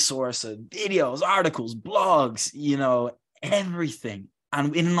 endless resource of videos, articles, blogs, you know, everything.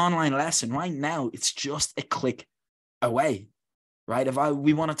 And in an online lesson right now, it's just a click away, right? If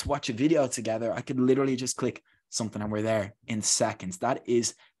we wanted to watch a video together, I could literally just click something and we're there in seconds. That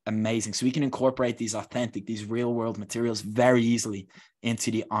is amazing. So we can incorporate these authentic, these real world materials very easily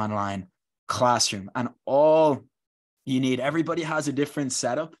into the online classroom. And all you need, everybody has a different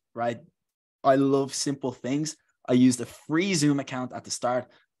setup, right? I love simple things. I used a free Zoom account at the start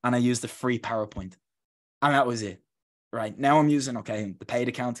and I used a free PowerPoint. And that was it, right? Now I'm using, the paid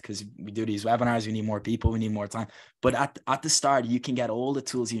account because we do these webinars. We need more people. We need more time. But at the start, you can get all the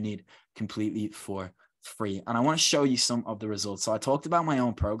tools you need completely for free. And I want to show you some of the results. So I talked about my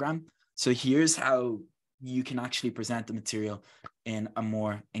own program. So here's how you can actually present the material in a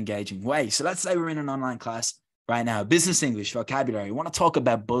more engaging way. So let's say we're in an online class right now. Business English, vocabulary. I want to talk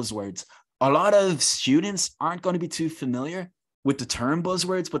about buzzwords. A lot of students aren't going to be too familiar with the term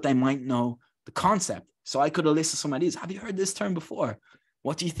buzzwords, but they might know the concept. So I could have listed some ideas. Have you heard this term before?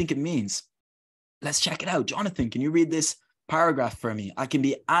 What do you think it means? Let's check it out. Jonathan, can you read this paragraph for me? I can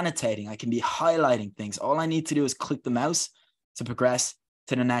be annotating. I can be highlighting things. All I need to do is click the mouse to progress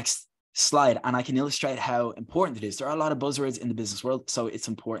to the next slide, and I can illustrate how important it is. There are a lot of buzzwords in the business world, so it's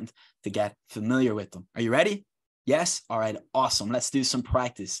important to get familiar with them. Are you ready? Yes? All right, awesome. Let's do some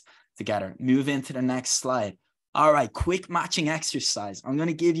practice together. Move into the next slide. All right, quick matching exercise. I'm going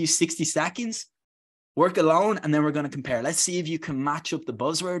to give you 60 seconds. Work alone, and then we're going to compare. Let's see if you can match up the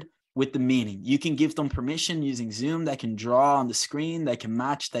buzzword with the meaning. You can give them permission using Zoom. They can draw on the screen. They can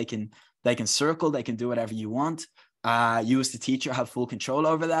match. They can circle. They can do whatever you want. You as the teacher have full control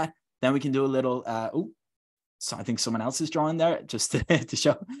over that. Then we can do a little, so I think someone else is drawing there just to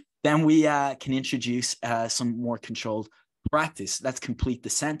show. Then we can introduce some more controlled practice. Let's complete the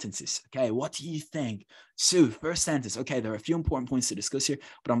sentences. Okay, what do you think? Sue, first sentence. Okay, there are a few important points to discuss here,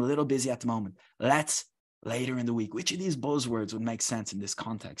 but I'm a little busy at the moment. Let's later in the week. Which of these buzzwords would make sense in this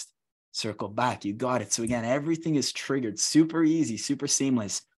context? Circle back. You got it. So again, everything is triggered. Super easy, super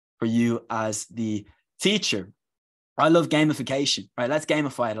seamless for you as the teacher. I love gamification. All right, let's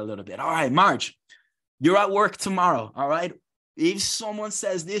gamify it a little bit. All right, Marge, you're at work tomorrow. All right. If someone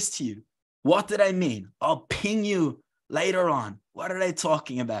says this to you, what did I mean? I'll ping you later on. What are they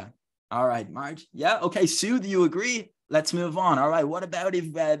talking about? All right, Marge. Yeah. Okay. Sue, do you agree? Let's move on. All right. What about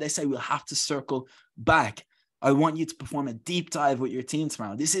if they say we'll have to circle back? I want you to perform a deep dive with your team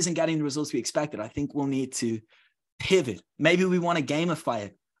tomorrow. This isn't getting the results we expected. I think we'll need to pivot. Maybe we want to gamify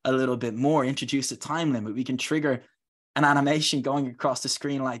it a little bit more, introduce a time limit. We can trigger an animation going across the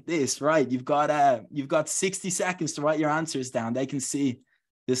screen like this, right? You've got 60 seconds to write your answers down. They can see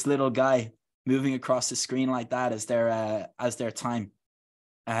this little guy moving across the screen like that as their time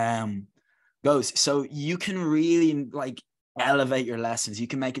goes. So you can really like elevate your lessons. You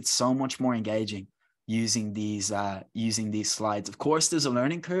can make it so much more engaging using these slides. Of course, there's a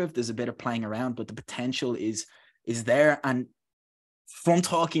learning curve. There's a bit of playing around, but the potential is there. And from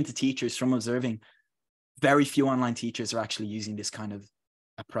talking to teachers, from observing, very few online teachers are actually using this kind of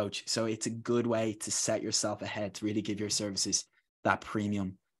approach. So it's a good way to set yourself ahead to really give your services that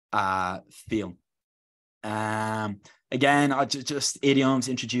premium feel. Again, I'll just idioms,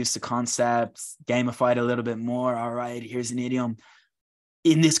 introduce the concepts, gamify it a little bit more. All right, here's an idiom.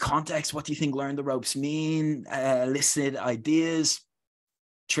 In this context, what do you think learn the ropes mean? Listed ideas,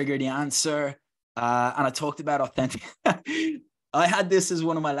 trigger the answer. And I talked about authentic. I had this as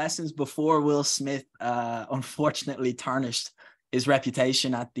one of my lessons before Will Smith unfortunately tarnished his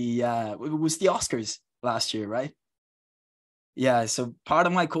reputation at it was the Oscars last year, right? Yeah, so part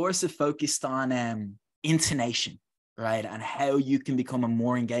of my course is focused on intonation, right? And how you can become a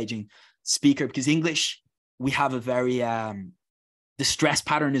more engaging speaker, because English, we have a very, the stress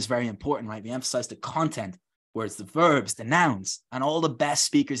pattern is very important, right? We emphasize the content, whereas the verbs, the nouns, and all the best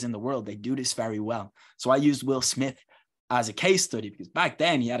speakers in the world, they do this very well. So I used Will Smith as a case study because back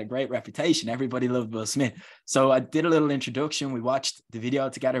then he had a great reputation. Everybody loved Will Smith. So I did a little introduction. We watched the video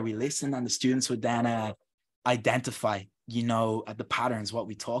together. We listened, and the students would then identify, the patterns, what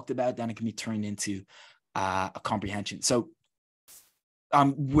we talked about. Then it can be turned into a comprehension. So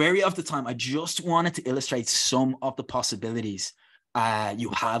I'm wary of the time. I just wanted to illustrate some of the possibilities you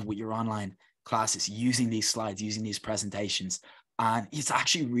have with your online classes using these slides, using these presentations. And it's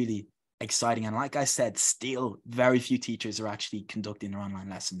actually really exciting. And like I said, still very few teachers are actually conducting their online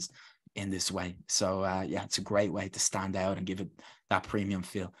lessons in this way. So yeah, it's a great way to stand out and give it that premium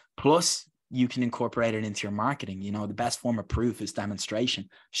feel. Plus, you can incorporate it into your marketing. The best form of proof is demonstration.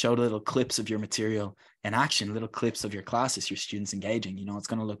 Show little clips of your material in action, little clips of your classes, your students engaging. It's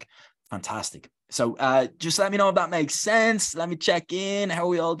going to look fantastic. So just let me know if that makes sense. Let me check in. How are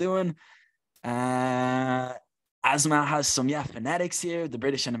we all doing? Asma has some, phonetics here, the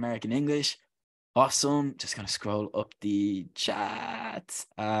British and American English. Awesome. Just going to scroll up the chat.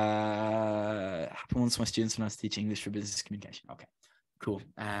 Once my students when I was teaching English for business communication. Okay, cool.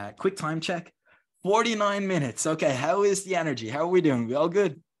 Quick time check. 49 minutes. Okay, how is the energy? How are we doing? We all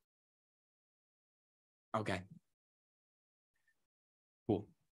good? Okay. Cool.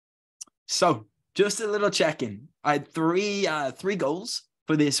 So just a little check-in. I had three goals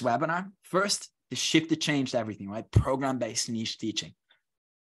for this webinar. First, the shift that changed everything, right? Program-based niche teaching.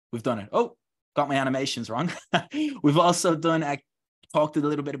 We've done it. Oh, got my animations wrong. We've also talked a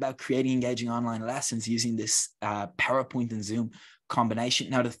little bit about creating engaging online lessons using this PowerPoint and Zoom combination.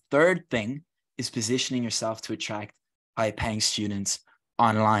 Now, the third thing is positioning yourself to attract high-paying students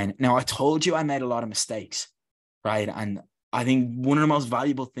online. Now, I told you I made a lot of mistakes right? And I think one of the most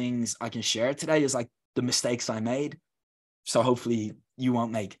valuable things I can share today is like the mistakes I made. So hopefully you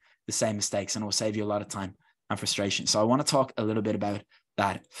won't make the same mistakes, and it will save you a lot of time and frustration. So I want to talk a little bit about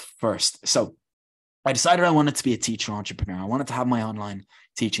that first. So I decided I wanted to be a teacher entrepreneur. I wanted to have my online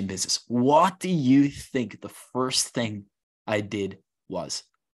teaching business. What do you think the first thing I did was?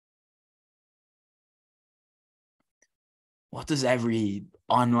 What does every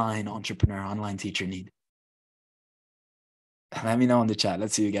online entrepreneur, online teacher need? Let me know in the chat.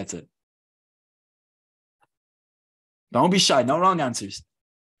 Let's see who gets it. Don't be shy. No wrong answers.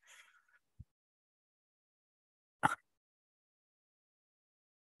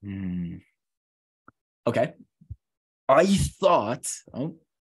 Okay. I thought,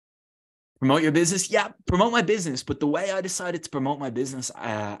 promote your business. Yeah, promote my business. But the way I decided to promote my business,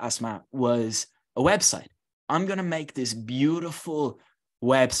 Asma, was a website. I'm going to make this beautiful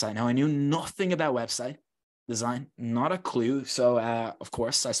website. Now, I knew nothing about website design, not a clue. So, of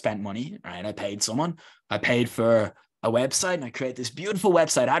course, I spent money, right? I paid someone. I paid for a website, and I created this beautiful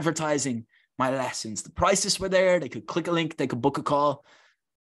website advertising my lessons. The prices were there. They could click a link. They could book a call.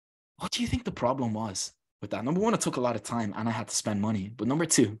 What do you think the problem was with that? Number one, it took a lot of time and I had to spend money. But number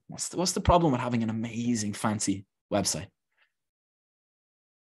two, what's the problem with having an amazing, fancy website?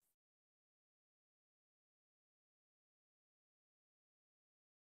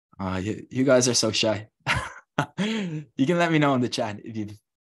 You guys are so shy. You can let me know in the chat if you've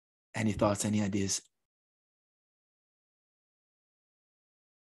any thoughts, any ideas.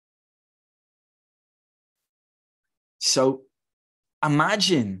 So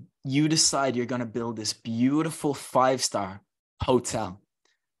imagine you decide you're going to build this beautiful 5-star hotel,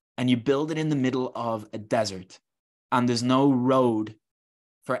 and you build it in the middle of a desert, and there's no road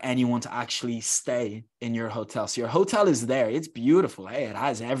for anyone to actually stay in your hotel. So your hotel is there. It's beautiful. Hey, it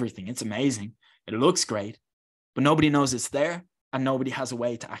has everything. It's amazing. It looks great, but nobody knows it's there, and nobody has a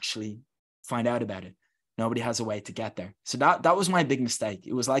way to actually find out about it. Nobody has a way to get there. So that was my big mistake.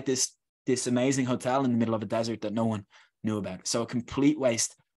 It was like this amazing hotel in the middle of a desert that no one knew about. So a complete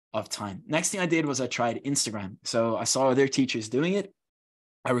waste of time. Next thing I did was I tried Instagram. So I saw other teachers doing it.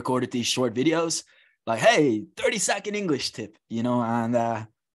 I recorded these short videos like, hey, 30-second English tip, and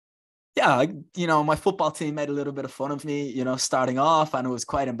yeah, my football team made a little bit of fun of me, starting off, and it was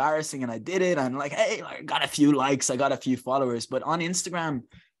quite embarrassing, and I did it, and like, hey, I got a few likes, I got a few followers. But on Instagram,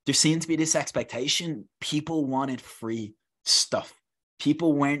 there seemed to be this expectation. People wanted free stuff.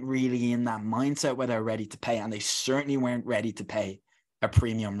 People weren't really in that mindset where they're ready to pay, and they certainly weren't ready to pay a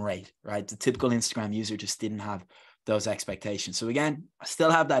premium rate, right? The typical Instagram user just didn't have those expectations. So again, I still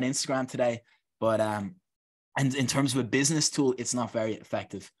have that Instagram today, but and in terms of a business tool, it's not very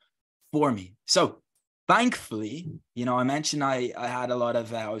effective for me. So thankfully, I mentioned I had a lot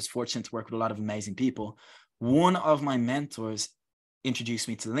of, I was fortunate to work with a lot of amazing people. One of my mentors introduced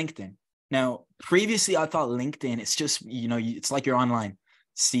me to LinkedIn. Now, previously I thought LinkedIn, it's just, it's like your online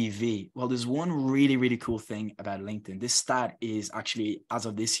CV. Well, there's one really, really cool thing about LinkedIn. This stat is actually, as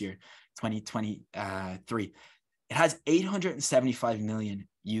of this year, 2023, it has 875 million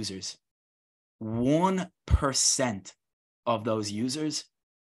users. 1% of those users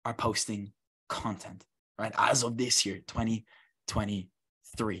are posting content, right? As of this year,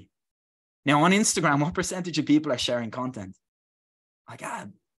 2023. Now on Instagram, what percentage of people are sharing content? Like, a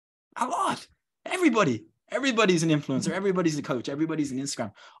lot. Everybody's an influencer. Everybody's a coach. Everybody's an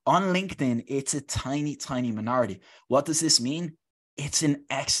Instagram. On LinkedIn, it's a tiny, tiny minority. What does this mean? It's an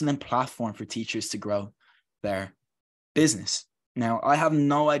excellent platform for teachers to grow their business. Now, I have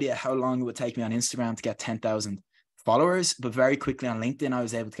no idea how long it would take me on Instagram to get 10,000 followers, but very quickly on LinkedIn, I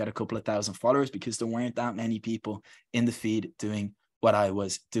was able to get a couple of thousand followers because there weren't that many people in the feed doing what I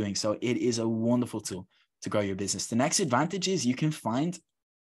was doing. So it is a wonderful tool to grow your business. The next advantage is you can find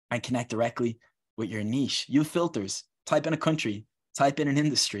and connect directly with your niche. You have filters, type in a country, type in an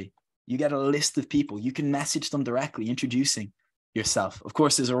industry. You get a list of people. You can message them directly, introducing yourself. Of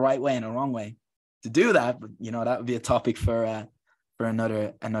course, there's a right way and a wrong way to do that, but that would be a topic for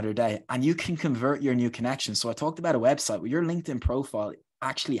another day. And you can convert your new connections. So I talked about a website where your LinkedIn profile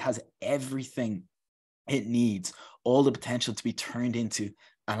actually has everything it needs, all the potential to be turned into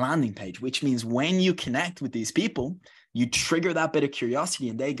a landing page, which means when you connect with these people, you trigger that bit of curiosity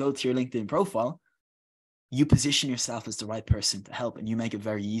and they go to your LinkedIn profile, you position yourself as the right person to help, and you make it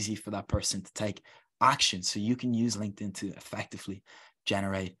very easy for that person to take action. So you can use LinkedIn to effectively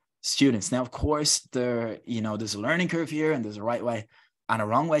generate students. Now, of course, there's a learning curve here, and there's a right way and a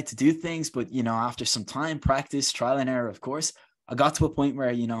wrong way to do things. But, after some time, practice, trial and error, of course, I got to a point where,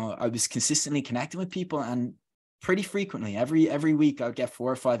 I was consistently connecting with people, and pretty frequently, every week, I would get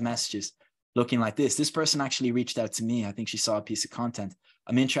 4 or 5 messages looking like this. This person actually reached out to me. I think she saw a piece of content.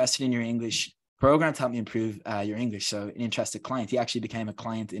 I'm interested in your English program to help me improve your English. So an interested client. He actually became a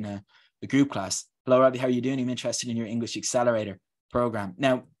client in a group class. Hello, Robbie, how are you doing? I'm interested in your English Accelerator program.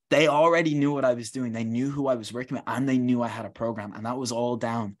 Now, they already knew what I was doing. They knew who I was working with, and they knew I had a program. And that was all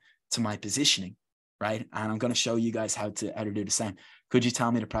down to my positioning, right? And I'm going to show you guys how to do the same. Could you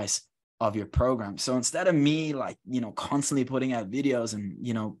tell me the price of your program? So instead of me, like, constantly putting out videos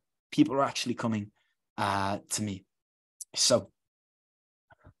and, people are actually coming to me. So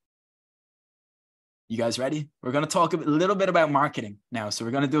you guys ready? We're going to talk a little bit about marketing now. So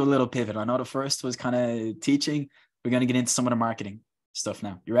we're going to do a little pivot. I know the first was kind of teaching. We're going to get into some of the marketing stuff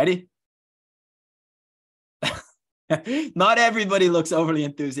now. You ready? Not everybody looks overly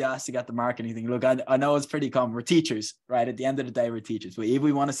enthusiastic at the marketing thing. Look, I know it's pretty common. We're teachers, right? At the end of the day, we're teachers. But if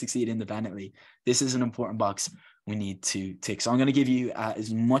we want to succeed independently, this is an important box we need to tick. So I'm going to give you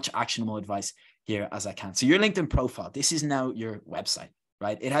as much actionable advice here as I can. So your LinkedIn profile, this is now your website,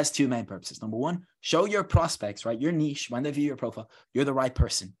 right? It has two main purposes. Number one, show your prospects, right? Your niche, when they view your profile, you're the right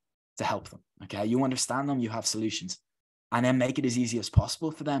person to help them, okay? You understand them, you have solutions, and then make it as easy as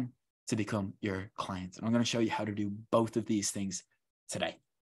possible for them to become your client. And I'm going to show you how to do both of these things today.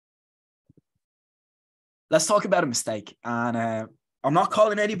 Let's talk about a mistake. And I'm not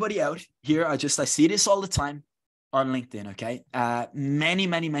calling anybody out here. I see this all the time on LinkedIn, okay?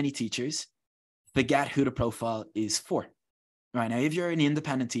 Many teachers forget who the profile is for. Right now, if you're an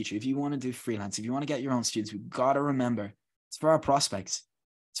independent teacher, if you want to do freelance, if you want to get your own students, we've got to remember it's for our prospects.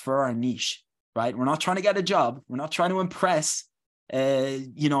 It's for our niche, right? We're not trying to get a job. We're not trying to impress a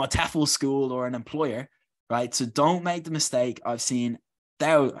TEFL school or an employer, right? So don't make the mistake. I've seen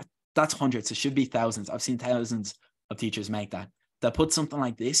that's hundreds. It should be thousands. I've seen thousands of teachers make that. They'll put something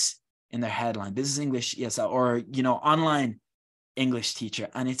like this in their headline. This is English, yes, or online English teacher,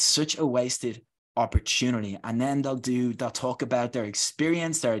 and it's such a wasted opportunity. And then they'll talk about their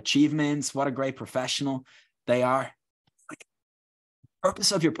experience, their achievements, what a great professional they are. Like, the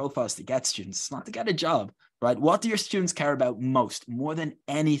purpose of your profile is to get students, it's not to get a job. Right? What do your students care about most, more than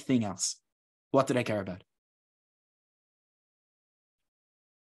anything else? What do they care about?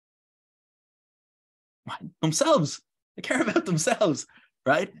 Themselves. They care about themselves,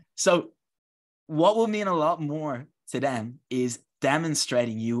 right? So what will mean a lot more to them is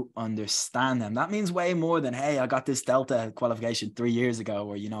demonstrating you understand them. That means way more than, hey, I got this Delta qualification 3 years ago,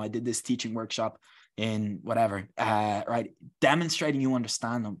 or, I did this teaching workshop in whatever, right? Demonstrating you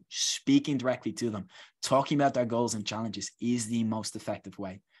understand them, speaking directly to them, talking about their goals and challenges is the most effective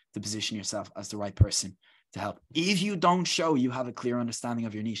way to position yourself as the right person to help. If you don't show you have a clear understanding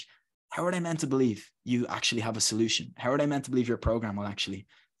of your niche, how are they meant to believe you actually have a solution? How are they meant to believe your program will actually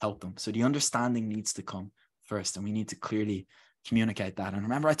help them? So the understanding needs to come first, and we need to clearly communicate that. And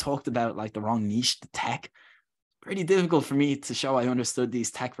remember, I talked about like the wrong niche, the tech. Pretty difficult for me to show I understood these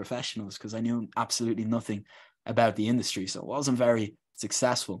tech professionals because I knew absolutely nothing about the industry. So it wasn't very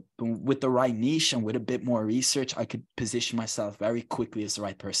successful. But with the right niche and with a bit more research, I could position myself very quickly as the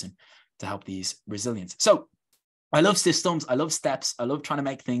right person to help these resilients. So I love systems. I love steps. I love trying to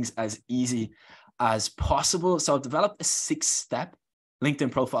make things as easy as possible. So I've developed a 6-step LinkedIn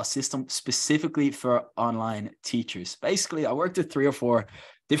profile system specifically for online teachers. Basically, I worked with 3 or 4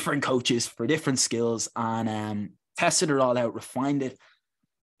 different coaches for different skills and tested it all out, refined it.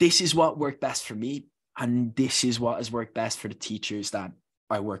 This is what worked best for me. And this is what has worked best for the teachers that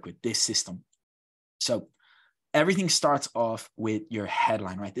I work with, this system. So everything starts off with your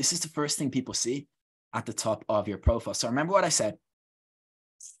headline, right? This is the first thing people see at the top of your profile. So remember what I said,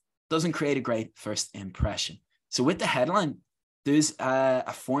 doesn't create a great first impression. So with the headline, there's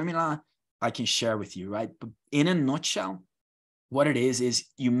a formula I can share with you, right? But in a nutshell, what it is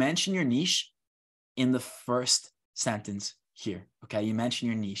you mention your niche in the first sentence here, okay? You mention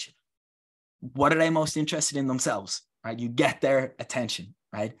your niche. What are they most interested in themselves, right? You get their attention,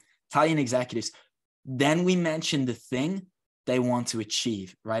 right? Italian executives. Then we mention the thing they want to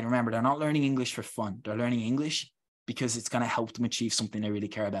achieve, right? Remember, they're not learning English for fun. They're learning English because it's going to help them achieve something they really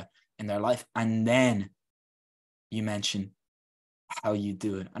care about in their life. And then you mention how you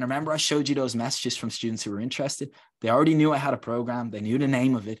do it. And remember, I showed you those messages from students who were interested. They already knew I had a program. They knew the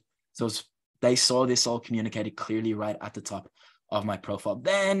name of it. So they saw this all communicated clearly right at the top of my profile.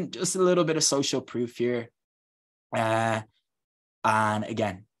 Then just a little bit of social proof here. And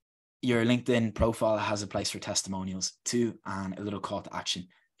again, your LinkedIn profile has a place for testimonials too, and a little call to action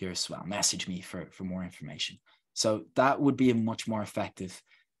here as well. Message me for more information. So that would be a much more effective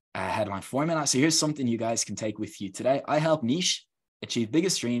headline formula. So here's something you guys can take with you today. I help niche achieve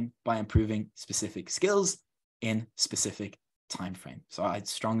biggest dream by improving specific skills in specific time frame. So I'd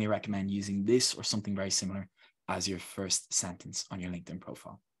strongly recommend using this or something very similar as your first sentence on your LinkedIn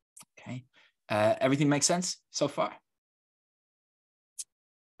profile. Okay. Everything makes sense so far?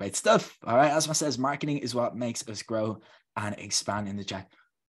 Great stuff. All right. Asma says, marketing is what makes us grow and expand in the chat.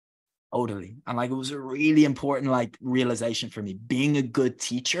 Totally. And like, it was a really important like realization for me. Being a good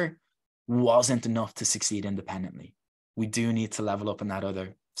teacher wasn't enough to succeed independently. We do need to level up in that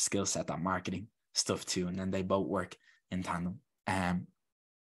other skill set, that marketing stuff too. And then they both work in tandem.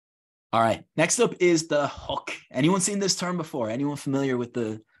 All right. Next up is the hook. Anyone seen this term before? Anyone familiar with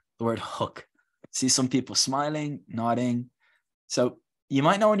the word hook? See some people smiling, nodding. So you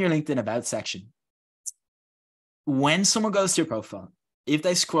might know in your LinkedIn About section, when someone goes to your profile, if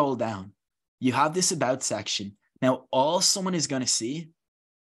they scroll down, you have this About section. Now, all someone is going to see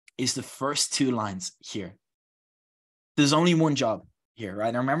is the first two lines here. There's only one job here,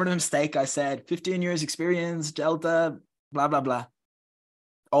 right? Now, remember the mistake I said, 15 years experience, Delta, blah, blah, blah.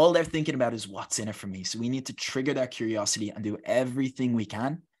 All they're thinking about is what's in it for me. So we need to trigger their curiosity and do everything we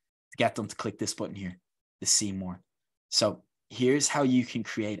can to get them to click this button here, to see more. So here's how you can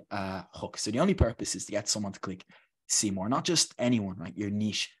create a hook. So the only purpose is to get someone to click see more, not just anyone, right? Your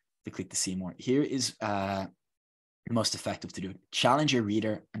niche to click to see more. Here is the most effective to do it. Challenge your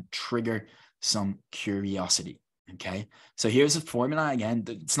reader and trigger some curiosity. Okay. So here's a formula. Again,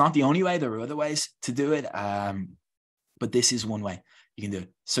 it's not the only way. There are other ways to do it. But this is one way you can do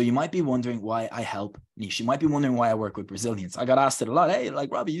it. So you might be wondering why I help niche. You might be wondering why I work with Brazilians. I got asked it a lot. Hey,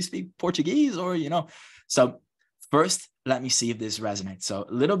 like, Robbie, you speak Portuguese or, so first, let me see if this resonates. So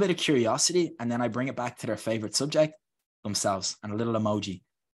a little bit of curiosity, and then I bring it back to their favorite subject themselves and a little emoji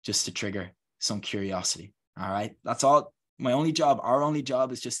just to trigger some curiosity. All right. That's all. My only job, our only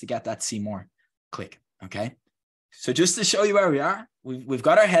job is just to get that see more click. Okay. So just to show you where we are, we've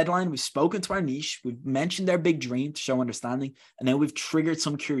got our headline, we've spoken to our niche, we've mentioned their big dream to show understanding, and then we've triggered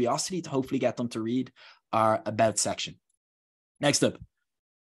some curiosity to hopefully get them to read our About section. Next up,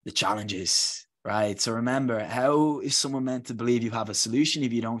 the challenges, right? So remember, how is someone meant to believe you have a solution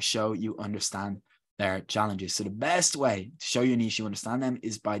if you don't show you understand their challenges? So the best way to show your niche you understand them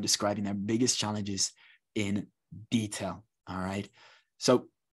is by describing their biggest challenges in detail, all right? So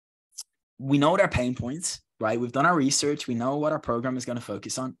we know their pain points, right? We've done our research. We know what our program is going to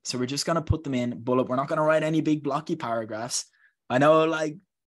focus on. So we're just going to put them in bullet. We're not going to write any big blocky paragraphs. I know like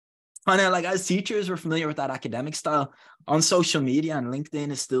as teachers, we're familiar with that academic style on social media, and LinkedIn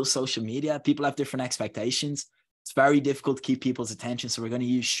is still social media. People have different expectations. It's very difficult to keep people's attention. So we're going to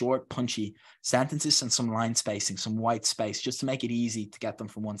use short, punchy sentences and some line spacing, some white space, just to make it easy to get them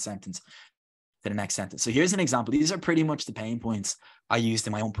from one sentence to the next sentence. So here's an example. These are pretty much the pain points I used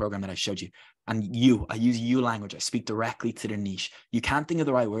in my own program that I showed you. And I use you language. I speak directly to the niche. You can't think of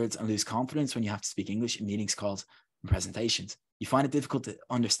the right words and lose confidence when you have to speak English in meetings, calls, and presentations. You find it difficult to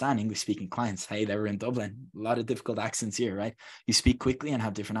understand English-speaking clients. Hey, they were in Dublin. A lot of difficult accents here, right? You speak quickly and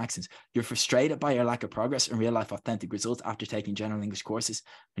have different accents. You're frustrated by your lack of progress and real-life authentic results after taking general English courses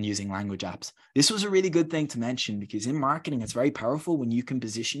and using language apps. This was a really good thing to mention because in marketing, it's very powerful when you can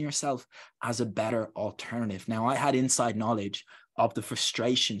position yourself as a better alternative. Now, I had inside knowledge of the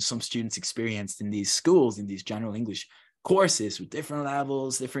frustration some students experienced in these schools, in these general English courses with different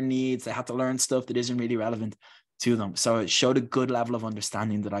levels, different needs. They had to learn stuff that isn't really relevant to them. So it showed a good level of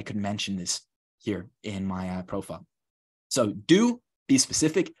understanding that I could mention this here in my profile. So do be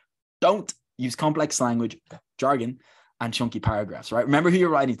specific. Don't use complex language, jargon, and chunky paragraphs, right? Remember who you're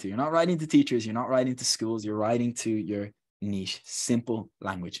writing to. You're not writing to teachers. You're not writing to schools. You're writing to your niche. Simple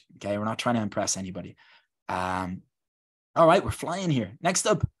language, okay? We're not trying to impress anybody. All right, we're flying here. Next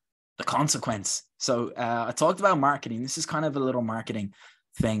up, the consequence. So I talked about marketing. This is kind of a little marketing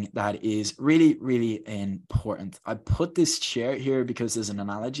thing that is really, really important. I put this chair here because there's an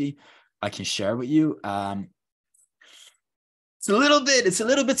analogy I can share with you. It's a little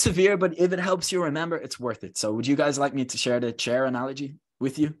bit severe, but if it helps you remember, it's worth it. So would you guys like me to share the chair analogy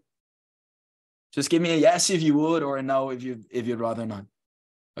with you? Just give me a yes if you would, or a no if you'd rather not.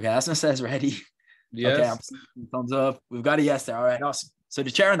 Okay, Asma says ready. Yes. Okay, I'm thumbs up. We've got a yes there. All right, awesome. So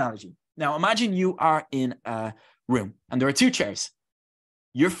the chair analogy. Now imagine you are in a room and there are two chairs.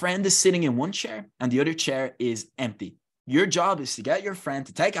 Your friend is sitting in one chair and the other chair is empty. Your job is to get your friend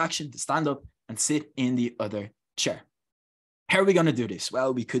to take action, to stand up and sit in the other chair. How are we going to do this?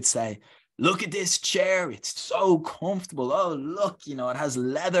 Well, we could say, look at this chair. It's so comfortable. Oh, look, it has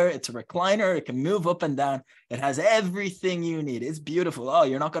leather. It's a recliner. It can move up and down. It has everything you need. It's beautiful. Oh,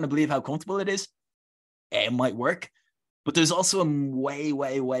 you're not going to believe how comfortable it is. It might work, but there's also a way,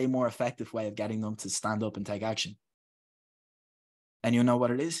 way, way more effective way of getting them to stand up and take action. And you know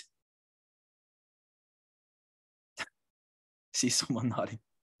what it is? See someone nodding.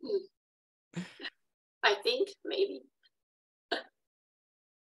 I think maybe.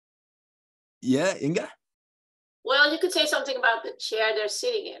 Yeah, Inga? Well, you could say something about the chair they're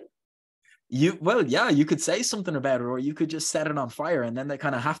sitting in. You could say something about it, or you could just set it on fire, and then they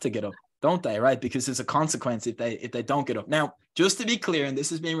kind of have to get up, don't they? Right? Because there's a consequence if they don't get up. Now, just to be clear, and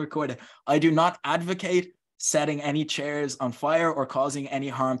this is being recorded, I do not advocate setting any chairs on fire or causing any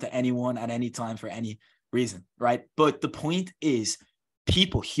harm to anyone at any time for any reason, right? But the point is,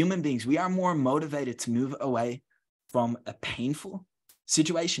 people, human beings, we are more motivated to move away from a painful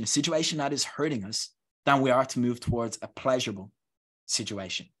situation, a situation that is hurting us, than we are to move towards a pleasurable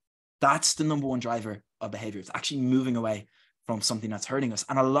situation. That's the number one driver of behavior. It's actually moving away from something that's hurting us.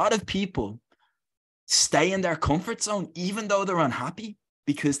 And a lot of people stay in their comfort zone, even though they're unhappy,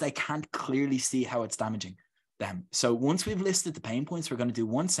 because they can't clearly see how it's damaging them. So once we've listed the pain points, we're going to do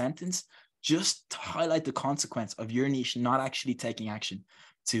one sentence just to highlight the consequence of your niche not actually taking action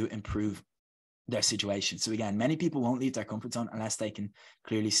to improve their situation. So again, many people won't leave their comfort zone unless they can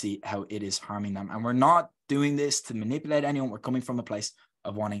clearly see how it is harming them. And we're not doing this to manipulate anyone. We're coming from a place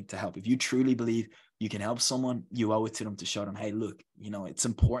of wanting to help. If you truly believe you can help someone, you owe it to them to show them, hey, look, it's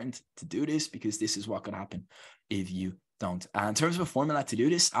important to do this because this is what could happen if you don't. In terms of a formula to do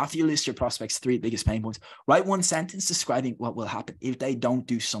this, after you list your prospects' 3 biggest pain points, write one sentence describing what will happen if they don't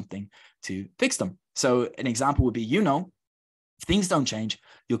do something to fix them. So an example would be, if things don't change,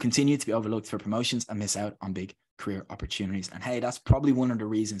 you'll continue to be overlooked for promotions and miss out on big career opportunities. And hey, that's probably one of the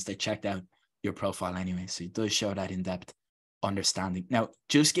reasons they checked out your profile anyway. So it does show that in-depth understanding. Now,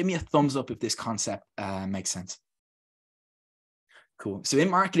 just give me a thumbs up if this concept makes sense. Cool. So in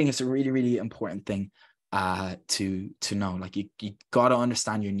marketing, it's a really, really important thing to know. Like you got to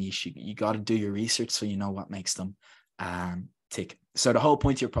understand your niche. You got to do your research so you know what makes them tick. So the whole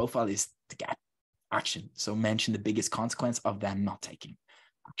point of your profile is to get action. So mention the biggest consequence of them not taking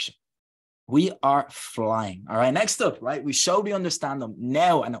action. We are flying. All right. Next up, right? We showed we understand them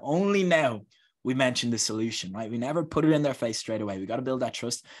now, and only now we mentioned the solution, right? We never put it in their face straight away. We got to build that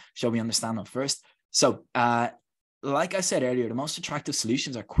trust. Show we understand them first. So, like I said earlier, the most attractive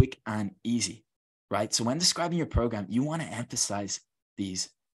solutions are quick and easy, right? So when describing your program, you want to emphasize these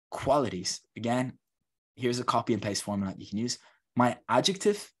qualities. Again, here's a copy and paste formula you can use. My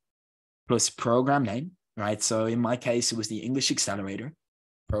adjective plus program name, right? So in my case, it was the English Accelerator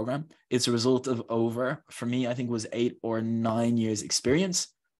program. It's a result of over, for me, I think it was 8 or 9 years experience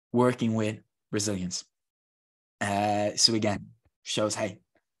working with resilience. So again, shows, hey,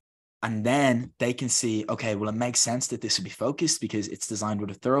 and then they can see, okay, well, it makes sense that this would be focused because it's designed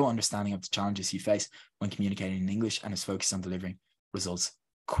with a thorough understanding of the challenges you face when communicating in English, and is focused on delivering results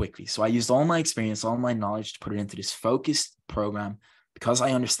quickly. So I used all my experience, all my knowledge to put it into this focused program because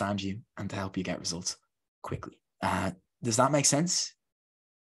I understand you and to help you get results quickly. Does that make sense?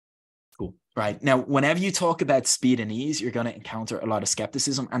 Cool. Right. Now, whenever you talk about speed and ease, you're going to encounter a lot of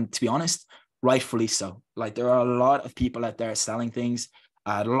skepticism. And to be honest, rightfully so. Like there are a lot of people out there selling things,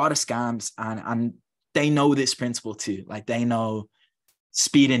 a lot of scams, and they know this principle too. Like they know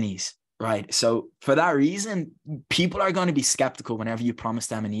speed and ease, right? So for that reason, people are going to be skeptical whenever you promise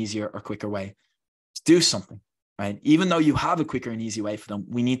them an easier or quicker way to do something, right? Even though you have a quicker and easy way for them,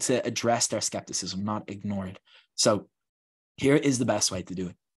 we need to address their skepticism, not ignore it. So here is the best way to do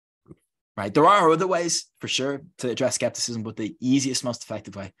it, right? There are other ways for sure to address skepticism, but the easiest, most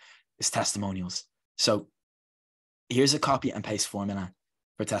effective way is testimonials. So here's a copy and paste formula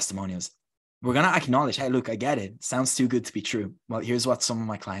for testimonials. We're going to acknowledge, hey, look, I get it. Sounds too good to be true. Well, here's what some of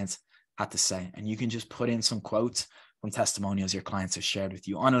my clients had to say. And you can just put in some quotes from testimonials your clients have shared with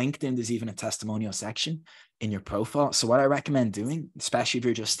you. On LinkedIn, there's even a testimonial section in your profile. So what I recommend doing, especially if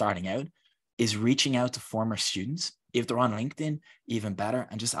you're just starting out, is reaching out to former students. If they're on LinkedIn, even better,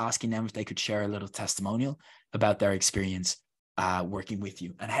 and just asking them if they could share a little testimonial about their experience working with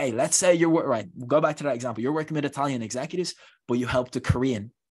you. And hey, let's say you're right. We'll go back to that example. You're working with Italian executives, but you helped a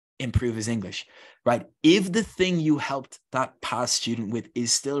Korean improve his English, right? If the thing you helped that past student with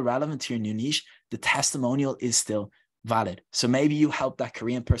is still relevant to your new niche, the testimonial is still valid. So maybe you helped that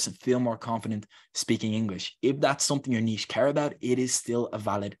Korean person feel more confident speaking English. If that's something your niche care about, it is still a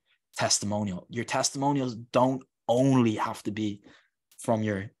valid testimonial. Your testimonials don't only have to be from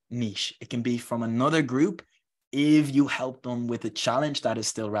your niche. It can be from another group if you help them with a challenge that is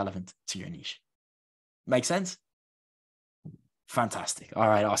still relevant to your niche. Make sense? Fantastic. All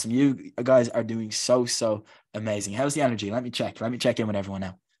right, awesome. You guys are doing so amazing. How's the energy? Let me check in with everyone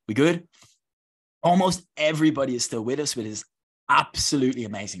now. We good? Almost everybody is still with us, which is absolutely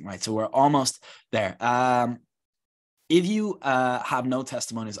amazing, right? So we're almost there. If you have no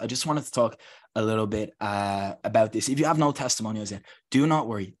testimonials, I just wanted to talk a little bit about this. If you have no testimonials yet, do not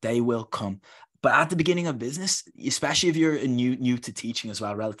worry, they will come. But at the beginning of business, especially if you're new to teaching as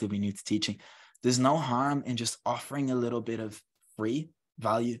well, relatively new to teaching, there's no harm in just offering a little bit of free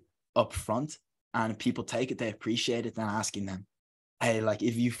value up front. And if people take it, they appreciate it, then asking them, hey, like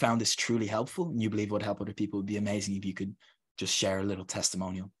if you found this truly helpful and you believe it would help other people, it would be amazing if you could just share a little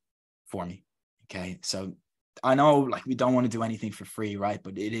testimonial for me. Okay. So I know like we don't want to do anything for free, right?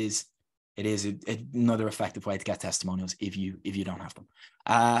 But it is another effective way to get testimonials if you don't have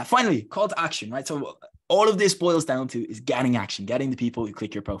them. Finally, call to action, right? So all of this boils down to is getting action, getting the people who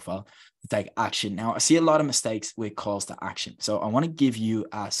click your profile to take action. Now, I see a lot of mistakes with calls to action. So I want to give you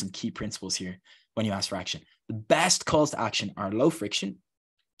some key principles here when you ask for action. The best calls to action are low friction.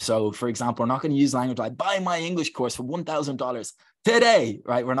 So for example, we're not going to use language like buy my English course for $1,000 today,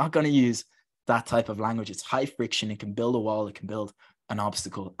 right? We're not going to use that type of language. It's high friction. It can build a wall. It can build an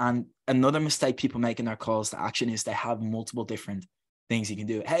obstacle. And another mistake people make in their calls to action is they have multiple different things you can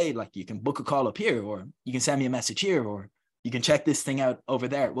do. Hey, like you can book a call up here, or you can send me a message here, or you can check this thing out over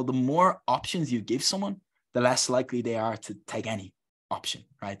there. Well, the more options you give someone, the less likely they are to take any option,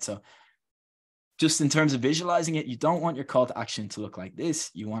 right? So just in terms of visualizing it, you don't want your call to action to look like this.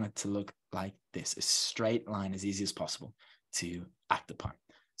 You want it to look like this, a straight line, as easy as possible to act upon.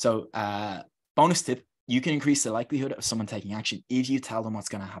 So bonus tip, you can increase the likelihood of someone taking action if you tell them what's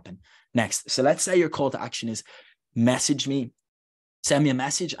going to happen next. So let's say your call to action is message me, send me a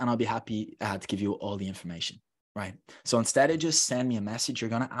message, and I'll be happy to give you all the information, right? So instead of just send me a message, you're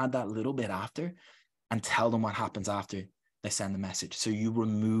going to add that little bit after and tell them what happens after they send the message. So you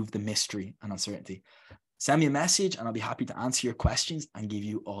remove the mystery and uncertainty. Send me a message and I'll be happy to answer your questions and give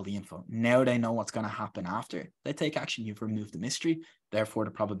you all the info. Now they know what's going to happen after they take action. You've removed the mystery. Therefore,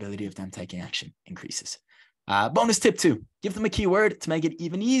 the probability of them taking action increases. Bonus tip 2, give them a keyword to make it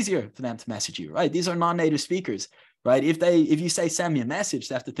even easier for them to message you, right? These are non-native speakers, right? If you say, send me a message,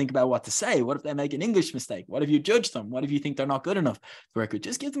 they have to think about what to say. What if they make an English mistake? What if you judge them? What if you think they're not good enough to work with?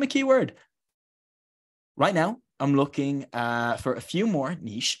 Just give them a keyword. Right now, I'm looking for a few more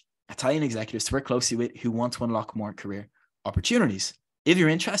niche Italian executives to work closely with who want to unlock more career opportunities. If you're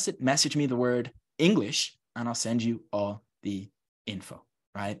interested, message me the word English and I'll send you all the info,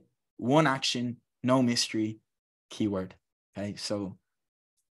 right? One action, no mystery, keyword. Okay, so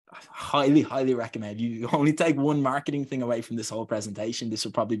highly, highly recommend. You only take one marketing thing away from this whole presentation. This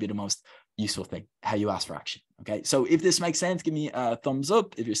will probably be the most useful thing, how you ask for action. Okay, so if this makes sense, give me a thumbs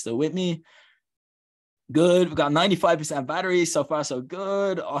up if you're still with me. Good. We've got 95% battery. So far, so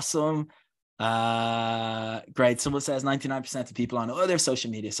good. Awesome. Great. Someone says 99% of people on other social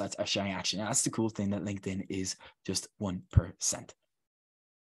media sites are sharing action. Yeah, that's the cool thing, that LinkedIn is just 1%.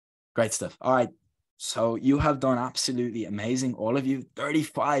 Great stuff. All right. So you have done absolutely amazing. All of you,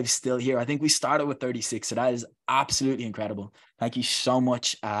 35 still here. I think we started with 36. So that is absolutely incredible. Thank you so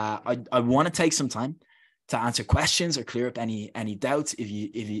much. I want to take some time to answer questions or clear up any doubts if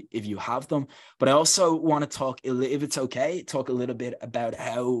you have them. But I also want to talk, if it's okay, talk a little bit about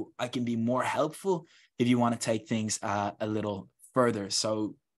how I can be more helpful if you want to take things a little further.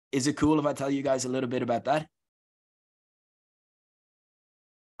 So is it cool if I tell you guys a little bit about that?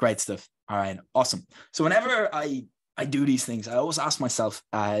 Great stuff. All right, awesome. So whenever I do these things, I always ask myself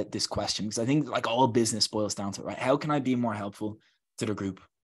this question, because I think like all business boils down to, right? How can I be more helpful to the group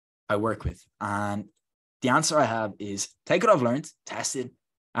I work with? And the answer I have is take what I've learned, tested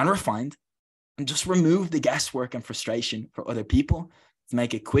and refined, and just remove the guesswork and frustration for other people to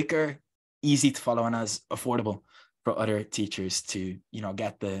make it quicker, easy to follow, and as affordable for other teachers to,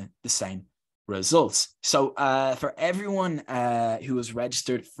 get the same results. So for everyone who was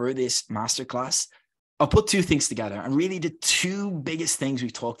registered for this masterclass, I'll put two things together. And really the two biggest things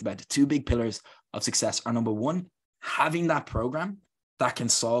we've talked about, the two big pillars of success are, number one, having that program that can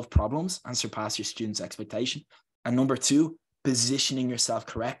solve problems and surpass your students' expectation. And number two, positioning yourself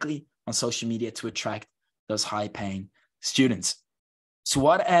correctly on social media to attract those high-paying students. So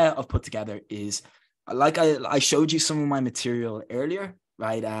what I've put together is, like I showed you some of my material earlier,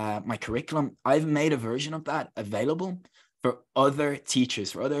 right? My curriculum, I've made a version of that available for other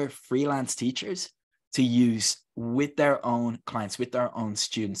teachers, for other freelance teachers to use with their own clients, with their own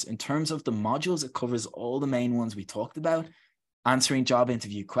students. In terms of the modules, it covers all the main ones we talked about: answering job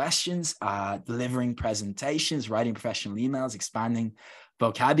interview questions, delivering presentations, writing professional emails, expanding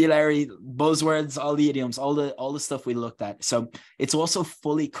vocabulary, buzzwords, all the idioms, all the stuff we looked at. So it's also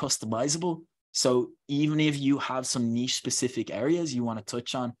fully customizable. So even if you have some niche specific areas you want to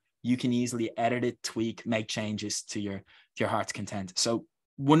touch on, you can easily edit it, tweak, make changes to your heart's content. So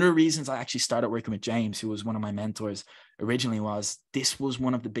one of the reasons I actually started working with James, who was one of my mentors originally, was this was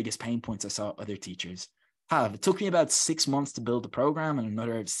one of the biggest pain points I saw other teachers have. It took me about 6 months to build the program and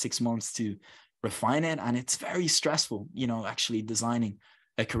another 6 months to refine it. And it's very stressful, you know, actually designing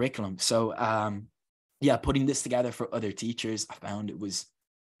a curriculum. So yeah, putting this together for other teachers, I found it was,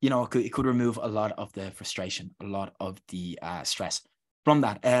 you know, it could remove a lot of the frustration, a lot of the stress from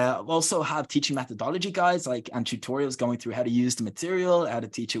that. Also have teaching methodology guides and tutorials going through how to use the material, how to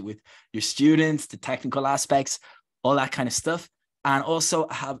teach it with your students, the technical aspects, all that kind of stuff. And also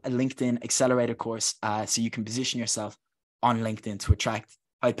have a LinkedIn accelerator course so you can position yourself on LinkedIn to attract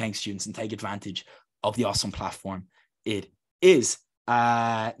high-paying students and take advantage of the awesome platform it is.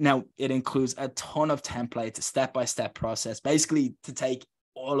 Now, it includes a ton of templates, a step-by-step process, basically to take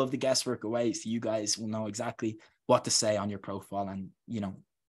all of the guesswork away so you guys will know exactly what to say on your profile and, you know,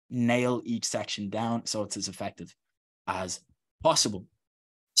 nail each section down so it's as effective as possible.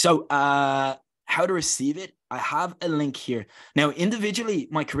 So how to receive it, I have a link here. Now, individually,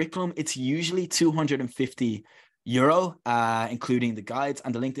 my curriculum, it's usually €250, including the guides,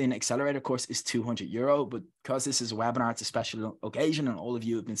 and the LinkedIn Accelerator course is €200. But because this is a webinar, it's a special occasion, and all of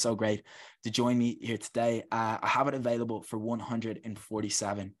you have been so great to join me here today, I have it available for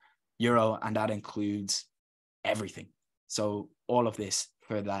 €147, and that includes everything. So all of this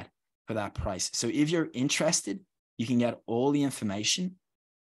for that price. So if you're interested, you can get all the information.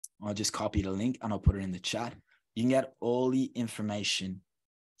 I'll just copy the link and I'll put it in the chat. You can get all the information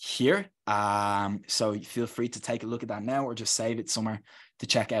here. So feel free to take a look at that now or just save it somewhere to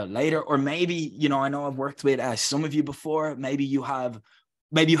check out later. Or maybe, you know, I know I've worked with some of you before. Maybe you have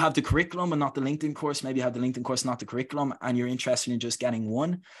the curriculum and not the LinkedIn course. Maybe you have the LinkedIn course, not the curriculum, and you're interested in just getting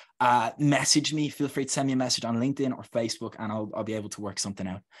one. Message me. Feel free to send me a message on LinkedIn or Facebook, and I'll be able to work something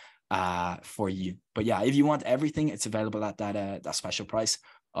out for you. But yeah, if you want everything, it's available at that special price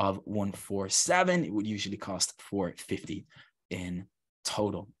of $147. It would usually cost $450 in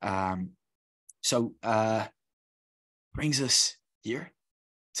total. So brings us here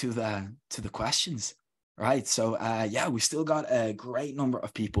to the questions. Right. So yeah, we still got a great number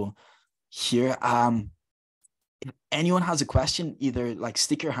of people here. If anyone has a question, either like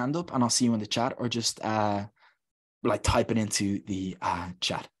stick your hand up and I'll see you in the chat, or just like type it into the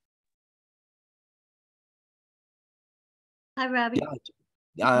chat. Hi, Robbie.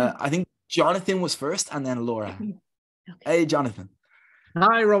 Yeah, I think Jonathan was first and then Laura. Okay. Hey, Jonathan.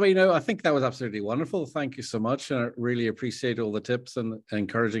 Hi, Robbie. No, I think that was absolutely wonderful. Thank you so much. And I really appreciate all the tips and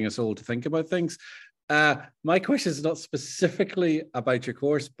encouraging us all to think about things. My question is not specifically about your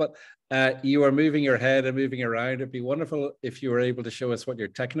course, but you are moving your head and moving around. It'd be wonderful if you were able to show us what your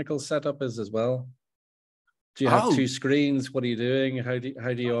technical setup is as well. Do you have two screens? What are you doing? How do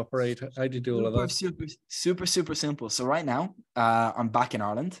you operate? How do you do all of that? Super simple. So right now, I'm back in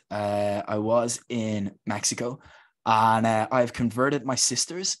Ireland. I was in Mexico, and I've converted my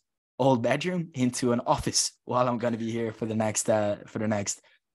sister's old bedroom into an office while I'm going to be here for the next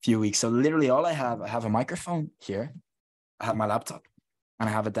few weeks. So literally all I have a microphone here, I have my laptop, and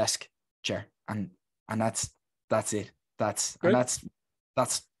I have a desk chair, and that's it. That's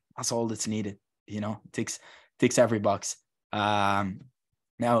all that's needed. You know, ticks every box. Now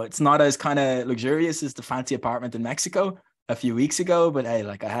it's not as kind of luxurious as the fancy apartment in Mexico a few weeks ago, but hey,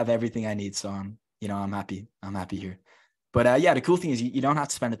 like I have everything I need, so I'm happy here. But yeah, the cool thing is you don't have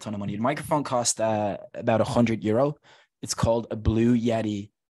to spend a ton of money. The microphone cost about €100. It's called a Blue Yeti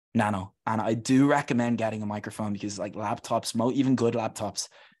Nano, and I do recommend getting a microphone because like laptops, even good laptops,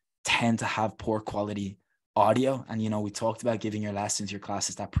 tend to have poor quality audio. And you know, we talked about giving your lessons, your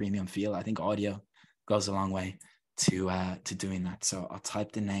classes that premium feel. I think audio goes a long way to doing that. So I'll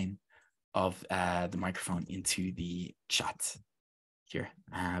type the name of the microphone into the chat here.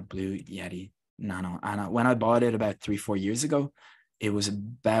 Blue Yeti Nano. And when I bought it about 3-4 years ago, it was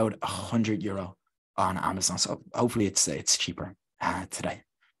about €100 on Amazon. So hopefully it's cheaper today.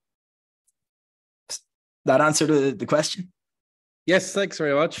 That answered the question? Yes, thanks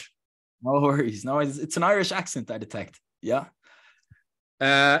very much. No worries. No, it's an Irish accent I detect. Yeah.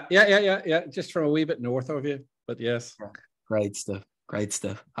 Yeah. Just from a wee bit north of you, but yes. Great stuff.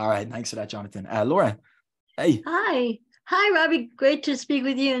 All right. Thanks for that, Jonathan. Laura. Hey. Hi, Robbie. Great to speak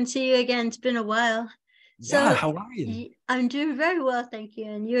with you and see you again. It's been a while. Yeah, how are you? I'm doing very well, thank you.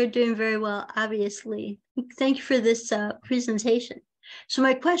 And you're doing very well, obviously. Thank you for this presentation. So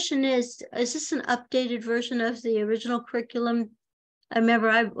my question is this an updated version of the original curriculum? I remember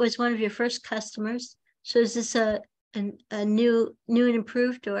I was one of your first customers. So is this a new and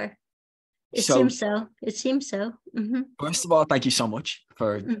improved, or? It So seems so. It seems so. first of all, thank you so much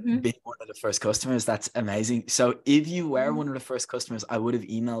for Mhm. being one of the first customers. That's amazing. So if you were Mhm. one of the first customers, I would have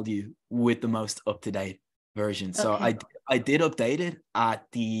emailed you with the most up-to-date version. So Okay. I did update it at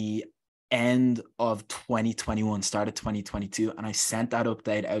the end of 2021, start of 2022, and I sent that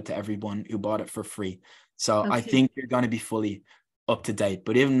update out to everyone who bought it for free. So I Okay. think you're going to be fully up to date.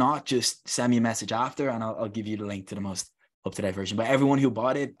 But if not, just send me a message after, and I'll give you the link to the most up-to-date version. But everyone who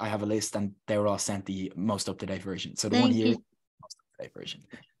bought it, I have a list, and they were all sent the most up-to-date version. So the one Thank here, you. most up-to-date version.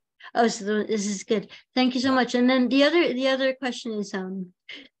 Oh, so this is good. Thank you so much. And then the other question is,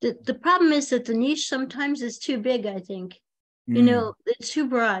 the problem is that the niche sometimes is too big, I think. You know, it's too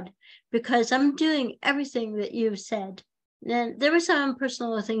broad, because I'm doing everything that you've said. And there were some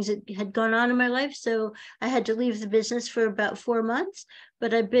personal things that had gone on in my life, so I had to leave the business for about 4 months,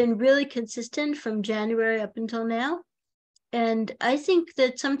 but I've been really consistent from January up until now. And I think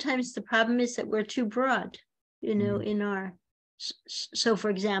that sometimes the problem is that we're too broad, you know, in our, so for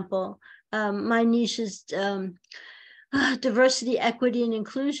example, my niche is diversity, equity, and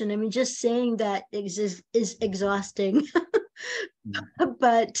inclusion. I mean, just saying that is exhausting.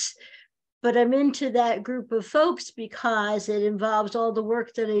 But I'm into that group of folks because it involves all the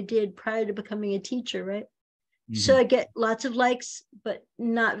work that I did prior to becoming a teacher, right? So I get lots of likes, but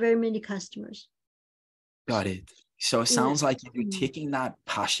not very many customers. Got it. So it sounds like you're Mm. ticking that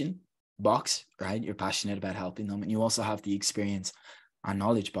passion box, right? You're passionate about helping them, and you also have the experience and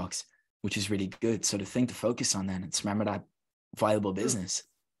knowledge box, which is really good. So the thing to focus on then is remember that viable business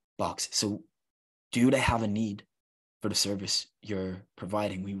box. So do they have a need for the service you're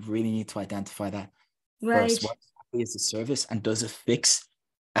providing? We really need to identify that Right. first. What exactly is the service, and does it fix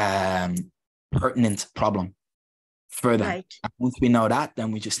pertinent problem for them? Right. And once we know that,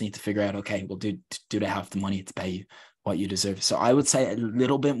 then we just need to figure out, okay, well, do they have the money to pay you what you deserve? So I would say a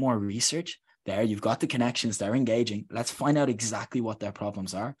little bit more research there. You've got the connections, they're engaging. Let's find out exactly what their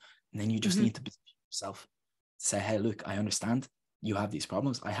problems are. And then you just need to position yourself to say, hey, look, I understand you have these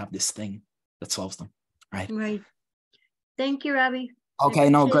problems. I have this thing that solves them. Right. Thank you, Robbie. Okay,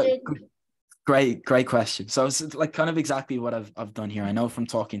 no, great question. So it's like kind of exactly what I've done here. I know from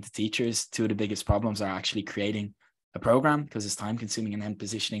talking to teachers, two of the biggest problems are actually creating a program, because it's time consuming, and then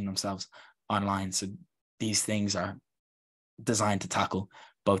positioning themselves online. So these things are designed to tackle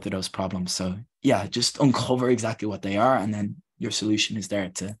both of those problems. So yeah, just uncover exactly what they are, and then your solution is there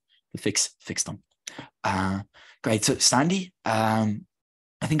to fix them. Great. So Sandy, I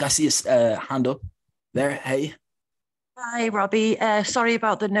think I see a hand up there. Hey. Hi, Robbie. Sorry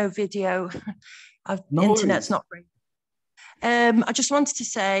about the no video. No Internet's worries. not great. I just wanted to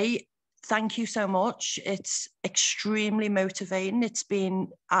say thank you so much. It's extremely motivating. It's been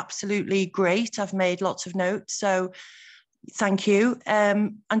absolutely great. I've made lots of notes, so thank you.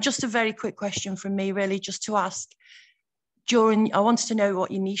 And just a very quick question from me, really, just to ask. I wanted to know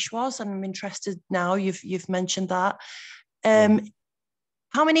what your niche was, and I'm interested now. You've mentioned that.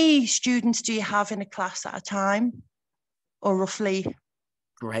 How many students do you have in a class at a time, or roughly?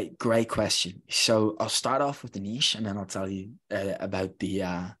 Great question. So I'll start off with the niche, and then I'll tell you about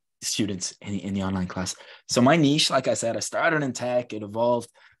the students in the online class. So my niche, like I said, I started in tech, it evolved,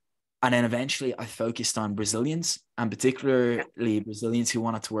 and then eventually I focused on Brazilians, and particularly Brazilians who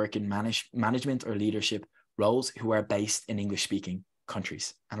wanted to work in management or leadership roles who are based in English-speaking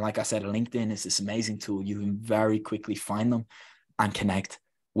countries. And like I said, LinkedIn is this amazing tool. You can very quickly find them and connect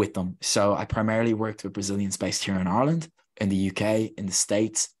with them. So I primarily worked with Brazilians based here in Ireland, in the UK, in the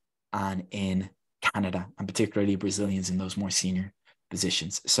States, and in Canada, and particularly Brazilians in those more senior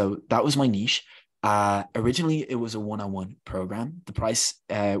positions. So that was my niche. Originally, it was a one-on-one program. The price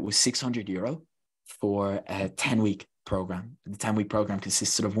was €600 for a 10-week program. The 10-week program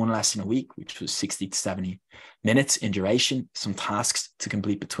consisted of one lesson a week, which was 60 to 70 minutes in duration, some tasks to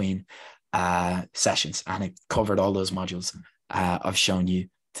complete between sessions, and it covered all those modules I've shown you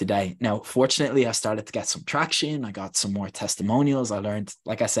today. Now, fortunately, I started to get some traction. I got some more testimonials. I learned,